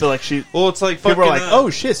 I feel like Well, it's like fucking. people are like, oh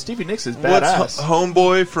shit, Stevie Nicks is badass. what's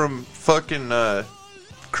Homeboy from fucking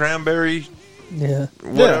Cranberry? Yeah.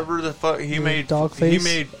 Whatever the fuck he Yeah, made. Dogface? He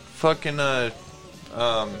made fucking what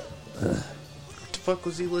the fuck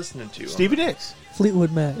was he listening to? Stevie Nicks.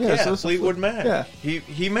 Fleetwood Mac. Yeah. Yeah, so it's a Fleetwood Mac. yeah.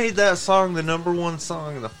 He made that song the #1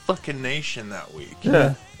 song in the fucking nation that week.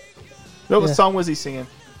 Yeah. What Yeah. song was he singing?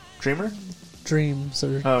 Dreamer? Dreams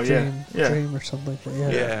or Oh, yeah. Dream, Yeah. Dream or something like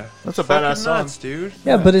that. Yeah. Yeah, That's a fucking badass song. nuts, dude.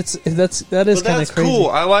 Yeah, but that is But kind that's of crazy. cool.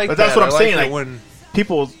 I like But that. that's what I I'm like saying, that like- when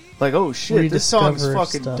People like, oh shit, this song's Rediscover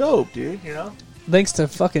fucking stuff. dope, dude. You know? Thanks to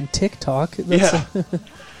fucking TikTok. That's Yeah.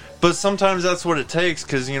 But sometimes that's what it takes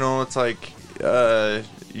because it's like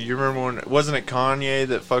you remember when wasn't it Kanye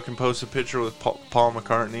that fucking posted a picture with Paul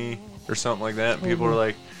McCartney or something like that? And people Mm-hmm. are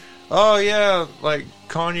like, "Oh yeah, like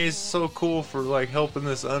Kanye's so cool for like helping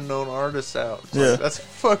this unknown artist out." It's Yeah. like, that's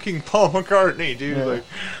fucking Paul McCartney, dude. Yeah. Like,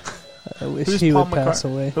 I wish Who's he Paul would pass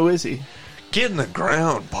McCartney? away. Who is he? Get in the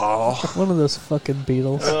ground, Paul. One of those fucking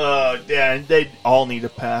Beatles. Oh, yeah, they all need to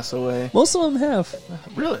pass away. Most of them have.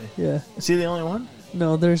 Really? Yeah. Is he the only one?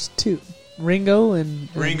 No, there's two. Ringo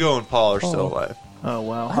and Ringo and Paul are still Paul. alive. Oh,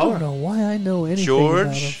 wow. I don't know why I know anything about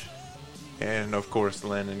him. George, and of course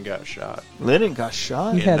Lennon got shot Lennon got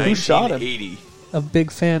shot? He had- Who shot him? 1980. A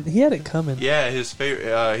big fan. He had it coming. Yeah, his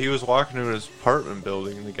favorite. He was walking to his apartment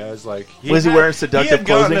building, and the guy's like, Was he wearing seductive He had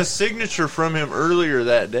gotten clothing? a signature from him earlier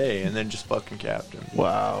that day, and then just fucking capped him.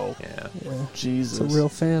 Wow. Yeah. Yeah. Jesus. It's a real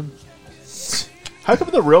fan. How come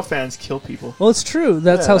the real fans kill people? Well, it's true.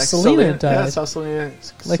 That's Yeah, how like Selena died. Yeah, that's how Selena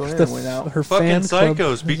like went out. her Fucking fan club.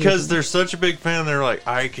 psychos, because they're such a big fan. They're like,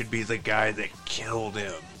 I could be the guy that killed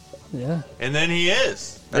him, Yeah. and then he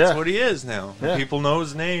is. That's Yeah. what he is now. Yeah. People know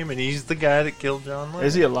his name, and he's the guy that killed John Lennon.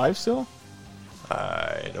 Is he alive still?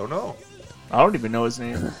 I don't know. I don't even know his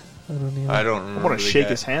name. I don't even. I don't I remember. want to the shake guy.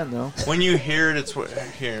 his hand, though. When you hear it, it's what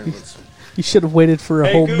here. You should have waited for a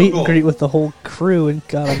Hey, whole meet Google. and greet with the whole crew and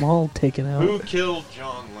got them all taken out. Who killed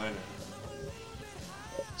John Lennon?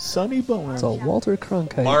 Sonny Bono. It's a Walter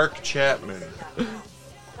Cronkite. Mark Chapman.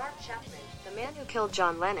 Mark Chapman, the man who killed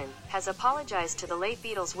John Lennon, has apologized to the late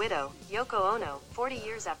Beatles' widow, Yoko Ono, 40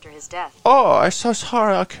 years after his death. Oh, I'm so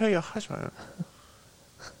sorry. I'll kill your husband.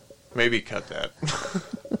 Maybe cut that.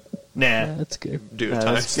 Nah. Yeah, that's good. Do a Yeah,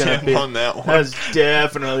 that's gonna timestamp be- on that one. That's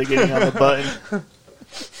definitely getting on the button.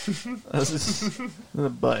 That's the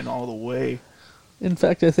button all the way. In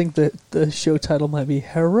fact, I think that the show title might be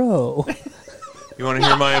Hero. You want to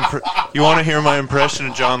hear my You want to hear my impression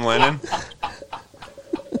of John Lennon?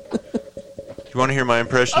 You want to hear my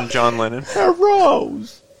impression of John Lennon?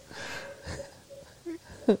 Rose.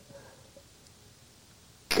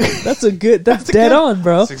 That's a good. That's dead on,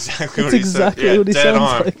 bro. That's exactly That's what he exactly said. Yeah, what he dead sounds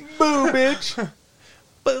on. like. Boo, bitch.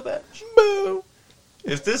 Boo, bitch. Boo.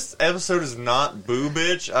 If this episode is not boo,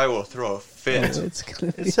 bitch, I will throw a fit. It's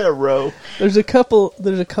gonna be, It's Hero. there's a couple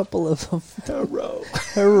of them. Hero.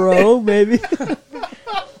 Hero, maybe.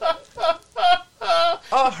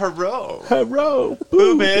 Oh, hero. Hero.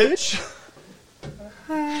 Boo, bitch.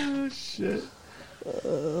 Oh, shit.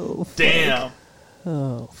 Oh, Damn.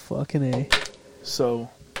 oh, fucking A. So,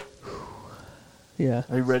 Yeah.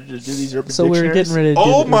 are you ready to do these urban So we were dictionaries? getting ready to do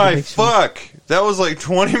Oh the my dictionary. fuck. That was like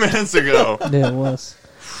 20 minutes ago. Yeah, it was.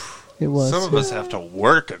 It was. Some of us have to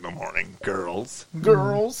work in the morning, girls.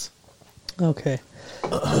 Girls. Okay.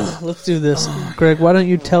 Let's do this. Greg, why don't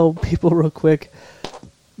you tell people real quick,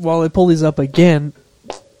 while I pull these up again,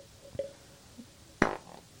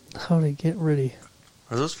 how to get ready.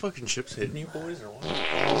 Are those fucking chips hitting you boys or what?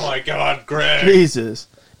 Oh my god, Greg. Jesus.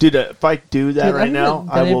 Dude, if I do that Dude, I right now, haven't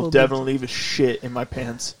I been will able to- definitely leave a shit in my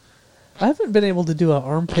pants. I haven't been able to do an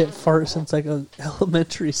armpit fart since like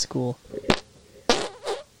elementary school.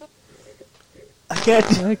 I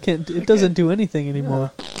can't. I can't. It doesn't do anything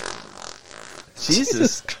anymore.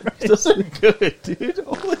 Jesus. Those are good, dude.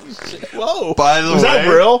 Holy shit. Whoa. By the Was that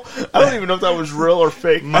way, real? I don't even know if that was real or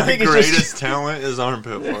fake. I my think it's greatest just. talent is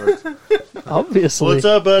armpit farts. Obviously. What's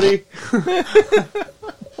up, buddy?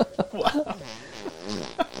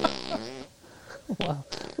 Wow.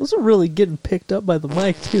 Those are really getting picked up by the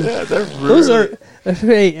mic too. Yeah, they're really, Those are.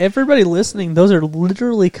 Hey, everybody listening. Those are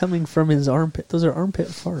literally coming from his armpit. Those are armpit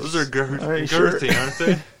farts. Those are Are you sure? girthy, aren't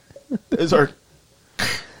they? Those are.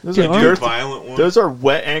 Those Dude, are arm- girthy. Violent ones. Those are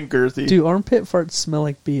wet and girthy. Do armpit farts smell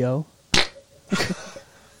like BO?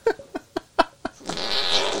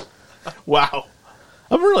 Wow.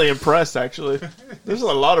 I'm really impressed, actually. There's a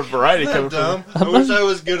lot of variety Isn't coming that from dumb? I wish I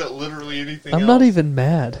was good at literally anything I'm else. not even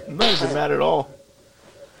mad. I'm not even mad at all.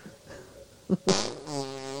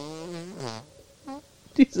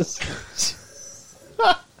 Jesus.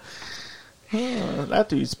 That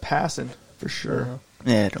dude's passing, for sure.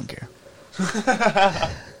 Yeah, I don't care.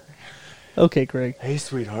 Okay, Greg. Hey,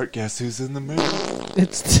 sweetheart, guess who's in the mood?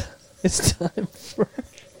 It's time for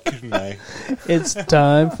Good night. it's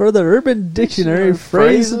time for the Urban Dictionary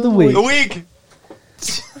phrase of the week. The week.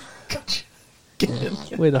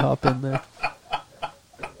 Yeah, way to hop in there.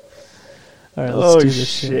 All right, let's Oh, do this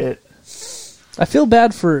shit. shit. I feel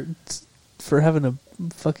bad for having a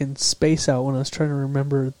fucking space out when I was trying to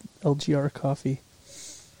remember LGR coffee.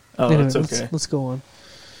 Oh, Anyway, it's okay. Let's go on.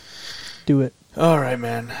 Do it. All right,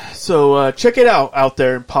 man. So check it out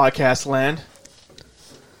there in podcast land.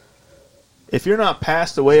 If you're not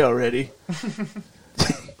passed away already,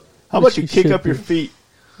 how about you you kick should up your be. feet,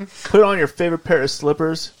 put on your favorite pair of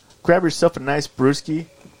slippers, grab yourself a nice brewski,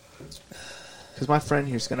 because my friend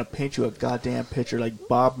here's going to paint you a goddamn picture like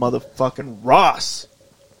Bob motherfucking Ross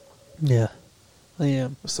Yeah, I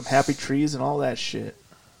am. with some happy trees and all that shit.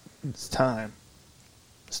 It's time.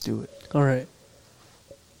 Let's do it. All right.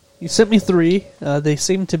 You sent me 3. They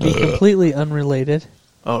seem to be completely unrelated,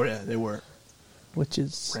 Oh yeah, they were which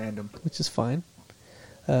is random. fine.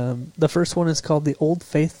 The first one is called The Old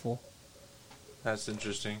Faithful. That's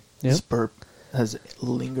interesting. Yep. This burp has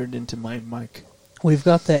lingered into my mic. We've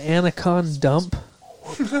got the Anacon Dump.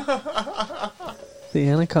 The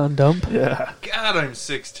Anacon Dump. Yeah, God, I'm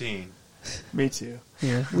 16. me too.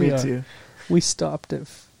 Yeah, Me too. We stopped at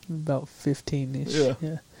about 15-ish.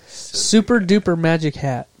 Yeah. Super Duper Magic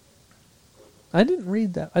Hat. I didn't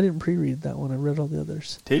read that. I didn't pre-read that one. I read all the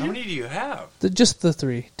others. Did How you? many do you have? Just the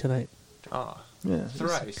 3 tonight. Ah, Yeah,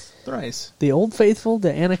 thrice. Thrice. The Old Faithful,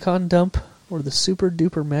 the Anacon Dump, or the Super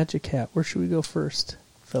Duper Magic Hat. Where should we go first,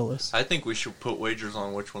 fellas? I think we should put wagers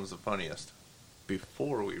on which one's the funniest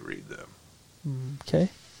before we read them. Okay.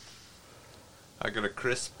 I got a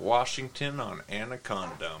crisp Washington on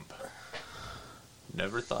Anacon Dump.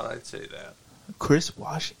 Never thought I'd say that. Chris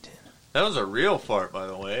Washington. That was a real fart, by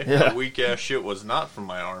the way. Yeah. That weak ass shit was not from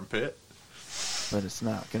my armpit. But it's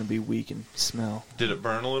not going to be weak and smell. Did it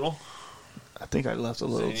burn a little? I think I left a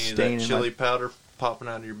Is little any of stain that in chili powder popping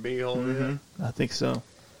out of your beehole my... yet? I think so.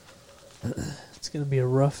 It's going to be a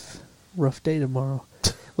rough day tomorrow.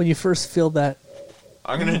 When you first feel that,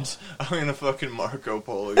 I'm gonna fucking Marco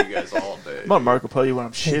Polo you guys all day. I'm going to Marco Polo you when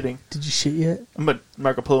I'm hey, shitting. did you shit yet? I'm going to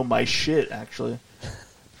Marco Polo my shit, actually.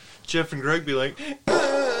 Jeff and Greg be like,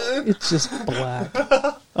 It's just black.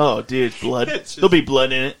 Oh, dude, blood. It's just- There'll be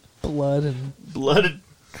blood in it. Blood and... Blood.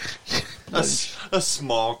 a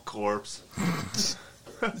small corpse. Is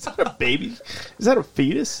that a baby? Is that a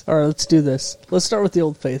fetus? All right, let's do this. Let's start with the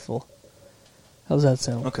Old Faithful. How's that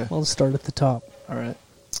sound? Okay. I'll start at the top. All right.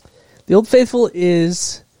 The Old Faithful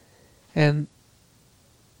is...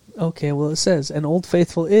 Okay, well, it says, an Old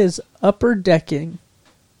Faithful is upper decking.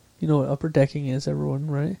 You know what upper decking is, everyone,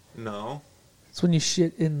 right? No. It's when you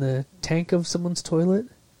shit in the tank of someone's toilet.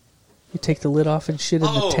 You take the lid off and shit in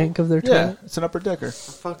the Oh, tank of their Yeah, toilet. it's an upper decker.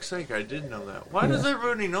 For fuck's sake, I did know that. Why Yeah. does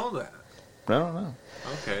everybody know that? I don't know.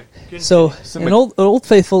 Okay. So, Some- an Old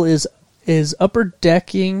Faithful is upper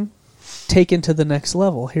decking taken to the next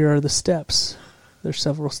level. Here are the steps. There's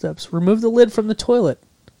several steps. Remove the lid from the toilet.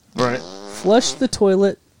 Right. Flush the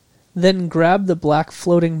toilet, then grab the black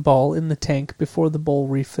floating ball in the tank before the bowl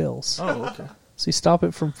refills. Oh, okay. So you stop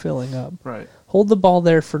it from filling up. Right. Hold the ball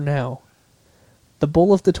there for now. The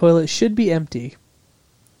bowl of the toilet should be empty.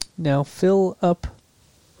 Now fill up...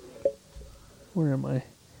 Where am I?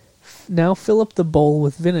 Now fill up the bowl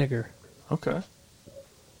with vinegar. Okay.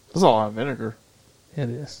 That's a lot of vinegar. It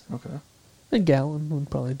is. Okay. A gallon would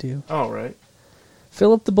probably do. Oh, right.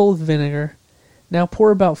 Fill up the bowl with vinegar. Now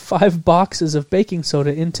pour about 5 boxes of baking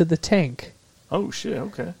soda into the tank. Oh, shit.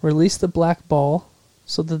 Okay. Release the black ball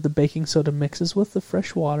so that the baking soda mixes with the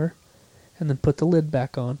fresh water, and then put the lid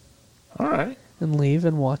back on, All right. and leave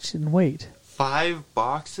and watch and wait. 5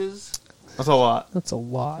 boxes? That's a lot. That's a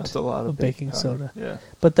lot. That's a lot of baking powder. soda. Yeah.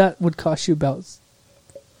 But that would cost you about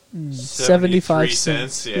 75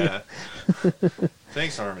 cents. Yeah.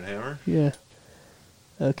 Thanks, Arm & Hammer. Yeah.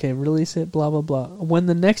 Okay, release it, blah, blah, blah. When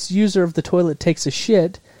the next user of the toilet takes a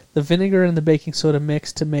shit, the vinegar and the baking soda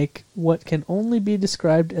mix to make what can only be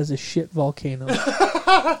described as a shit volcano.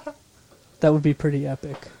 That would be pretty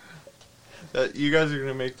epic. You guys are going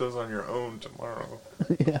to make those on your own tomorrow.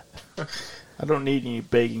 Yeah. I don't need any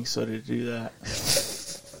baking soda to do that.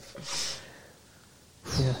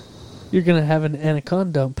 Yeah. You're going to have an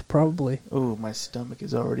anaconda dump, probably. Oh, my stomach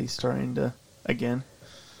is already starting to, again,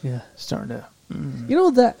 Yeah. starting to... You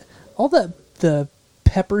know that all that the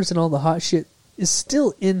peppers and all the hot shit is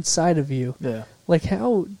still inside of you. Yeah. Like,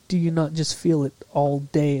 how do you not just feel it all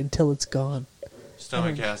day until it's gone?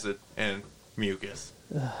 Stomach acid and mucus.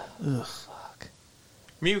 Ugh. Fuck.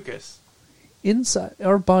 Mucus. Inside,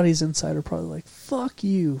 our bodies inside are probably like, fuck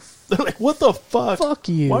you. They're like, what the fuck? Fuck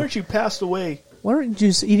you. Why aren't you passed away? Why aren't you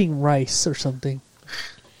just eating rice or something?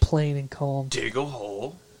 Plain and calm. Dig a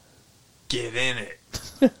hole. Get in it.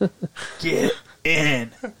 Get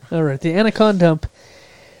in. All right, the anaconda dump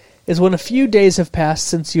is when a few days have passed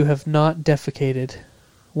since you have not defecated.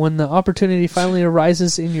 When the opportunity finally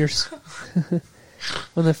arises your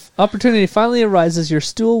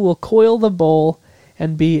stool will coil the bowl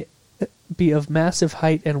and be of massive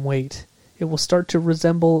height and weight. It will start to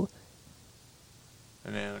resemble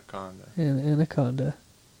An anaconda. an anaconda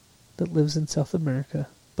that lives in South America,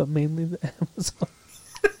 but mainly the Amazon.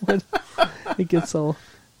 When it gets all...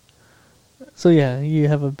 So yeah, you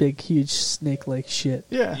have a big, huge snake-like shit.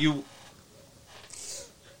 Yeah.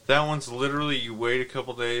 That one's literally you wait a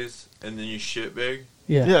couple days and then you shit big.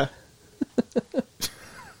 Yeah. Yeah.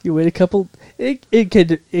 You wait a couple... It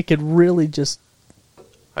could really just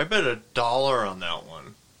I bet $1 on that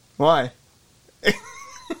one. Why? And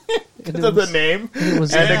Because of the name it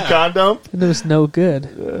was- and Yeah. a condom? And it was no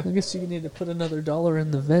good. I guess you need to put another $1 in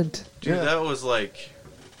the vent. Dude, Yeah. that was like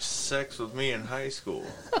sex with me in high school.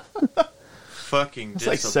 Fucking That's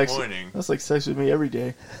like sex. disappointing. That's like sex with me every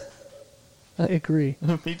day. I agree.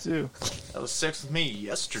 Me too. That was sex with me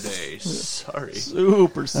yesterday. Sorry.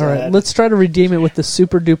 Super sad. All right, let's try to redeem it with the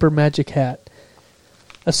super duper magic hat.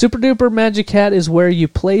 A super duper magic hat is where you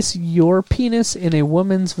place your penis in a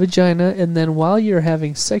woman's vagina, and then while you're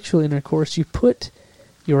having sexual intercourse, you put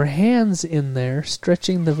your hands in there,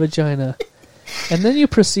 stretching the vagina. And then you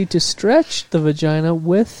proceed to stretch the vagina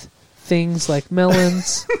with things like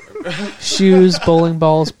melons, shoes, bowling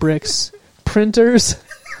balls, bricks, printers.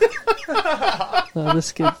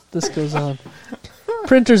 This goes on.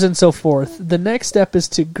 Printers and so forth. The next step is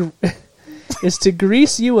to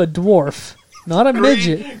grease you a dwarf, not a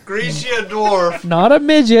midget, Greasy a dwarf. not a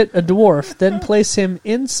midget, a dwarf. Then place him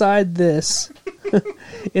inside this.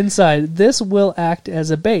 Inside this will act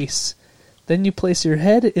as a base. Then you place your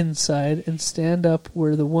head inside and stand up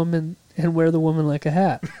where the woman like a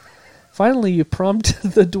hat. Finally, you prompt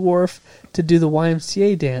the dwarf to do the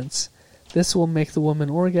YMCA dance. This will make the woman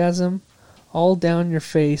orgasm all down your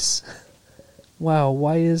face. Wow,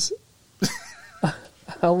 why is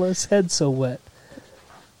Allah's head so wet?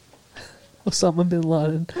 Osama bin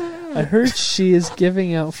Laden. I heard she is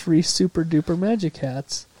giving out free super duper magic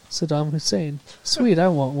hats. Saddam Hussein. Sweet, I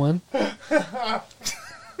want one.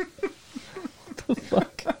 The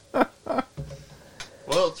fuck?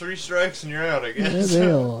 Well, 3 strikes and you're out, I Yeah, guess.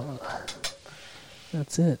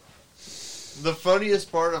 that's it. The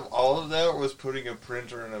funniest part of all of that was putting a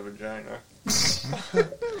printer in a vagina.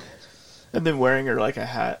 And then wearing her like a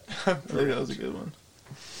hat. I think that was a good one.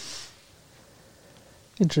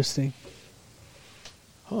 Interesting.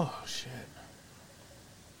 Oh, shit.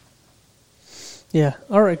 Yeah.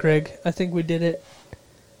 All right, Greg. I think we did it.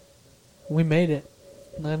 We made it.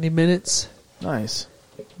 90 minutes. Nice.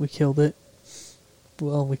 We killed it.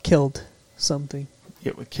 Well, we killed something.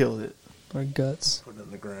 Yeah, we killed it. Our guts. Put it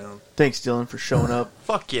in the ground. Thanks, Dylan, for showing up.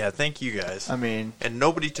 Fuck yeah, thank you guys. I mean, And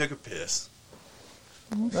nobody took a piss.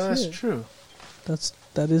 Oh, no, that's shit. true.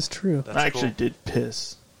 That is true. That's I actually cool. did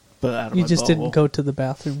piss. But out of You my just butthole. didn't go to the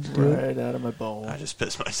bathroom to do it. Right out of my bowl. I just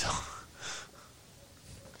pissed myself.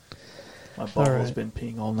 My butthole's right. been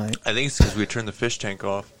peeing all night. I think it's because we turned the fish tank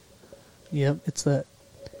off. Yep, it's the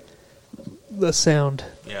sound.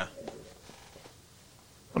 Yeah.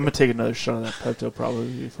 I'm going to take another shot of that Pepto probably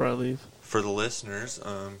before I leave. For the listeners,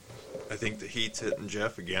 I think the heat's hitting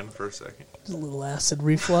Jeff again for a second. Just a little acid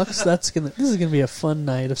reflux. This is gonna be a fun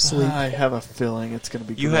night of sleep. I have a feeling it's going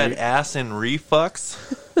to be You great. had ass and reflux?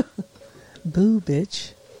 Boo,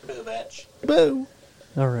 bitch. Boo, bitch. Boo.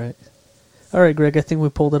 All right, Greg. I think we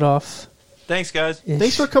pulled it off. Thanks, guys. Ish.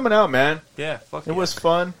 Thanks for coming out, man. Yeah, fuck It yeah. was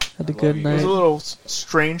fun. Had a I good love you. It was night. a little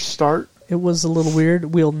strange start. It was a little weird.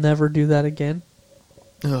 We'll never do that again.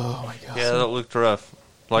 Oh, my God. Yeah, that looked rough.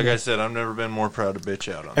 Like I said, I've never been more proud to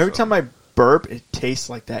bitch out on Every time something. I burp, it tastes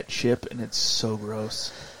like that chip, and it's so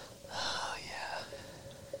gross.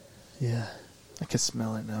 Yeah. I can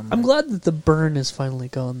smell it now. I'm glad that the burn is finally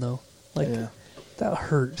gone, though. Like Yeah. that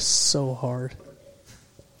hurt so hard.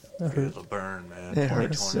 That hurt. It'll burn, man. It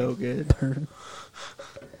hurts 2020. so good. Burn.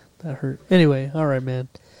 That hurt. Anyway, all right, man.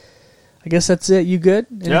 I guess that's it. You good?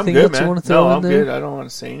 Anything Yeah, I'm good, else man. you want to throw No, in I'm there? good. I don't want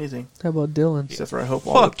to say anything. How about Dylan? Except for I hope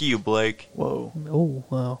all Fuck you, Blake. Whoa. Oh,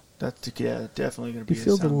 wow. That's, yeah, definitely going to Do be you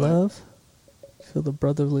feel a the soundbite. love? Feel the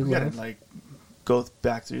brotherly We gotta, love? like, go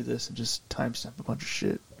back through this and just timestamp a bunch of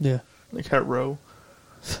shit. Yeah. Like, hello.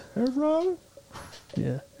 Hello.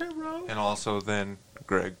 Yeah. Hello. And also then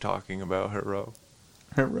Greg talking about her row.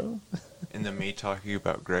 Hello. And then me talking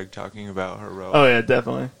about Greg talking about her row. Oh, yeah,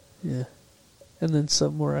 definitely. Yeah. And then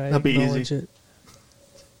somewhere I That'll be acknowledge easy. it.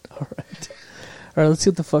 All right. All right, let's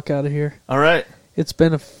get the fuck out of here. All right. It's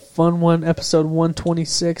been a fun one. Episode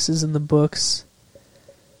 126 is in the books.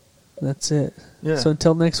 That's it. Yeah. So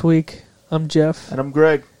until next week, I'm Jeff, And I'm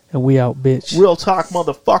Greg. and we out, bitch. Real talk,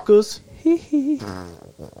 motherfuckers.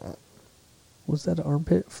 Was that an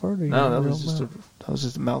armpit fart? Or No, your that real was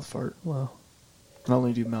just a mouth fart. Wow. I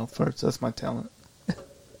only do mouth farts. That's my talent.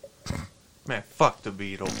 Man, fuck the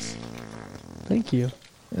Beatles. Thank you.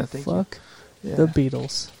 Yeah, thank Fuck you. Yeah. the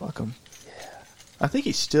Beatles. Fuck him. Yeah. I think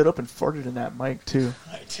he stood up and farted in that mic, too.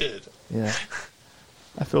 I did. Yeah.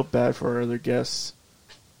 I feel bad for our other guests.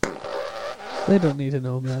 They don't need to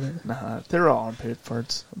know about it. Nah, they're all armpit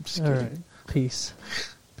farts. I'm just All kidding. right. Peace.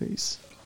 Peace.